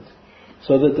arayot.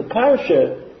 So that the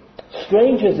parasha,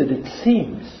 strange as it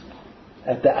seems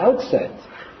at the outset,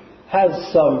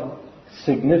 has some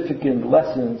significant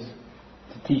lessons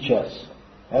to teach us.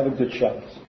 Have a good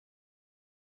Shabbos.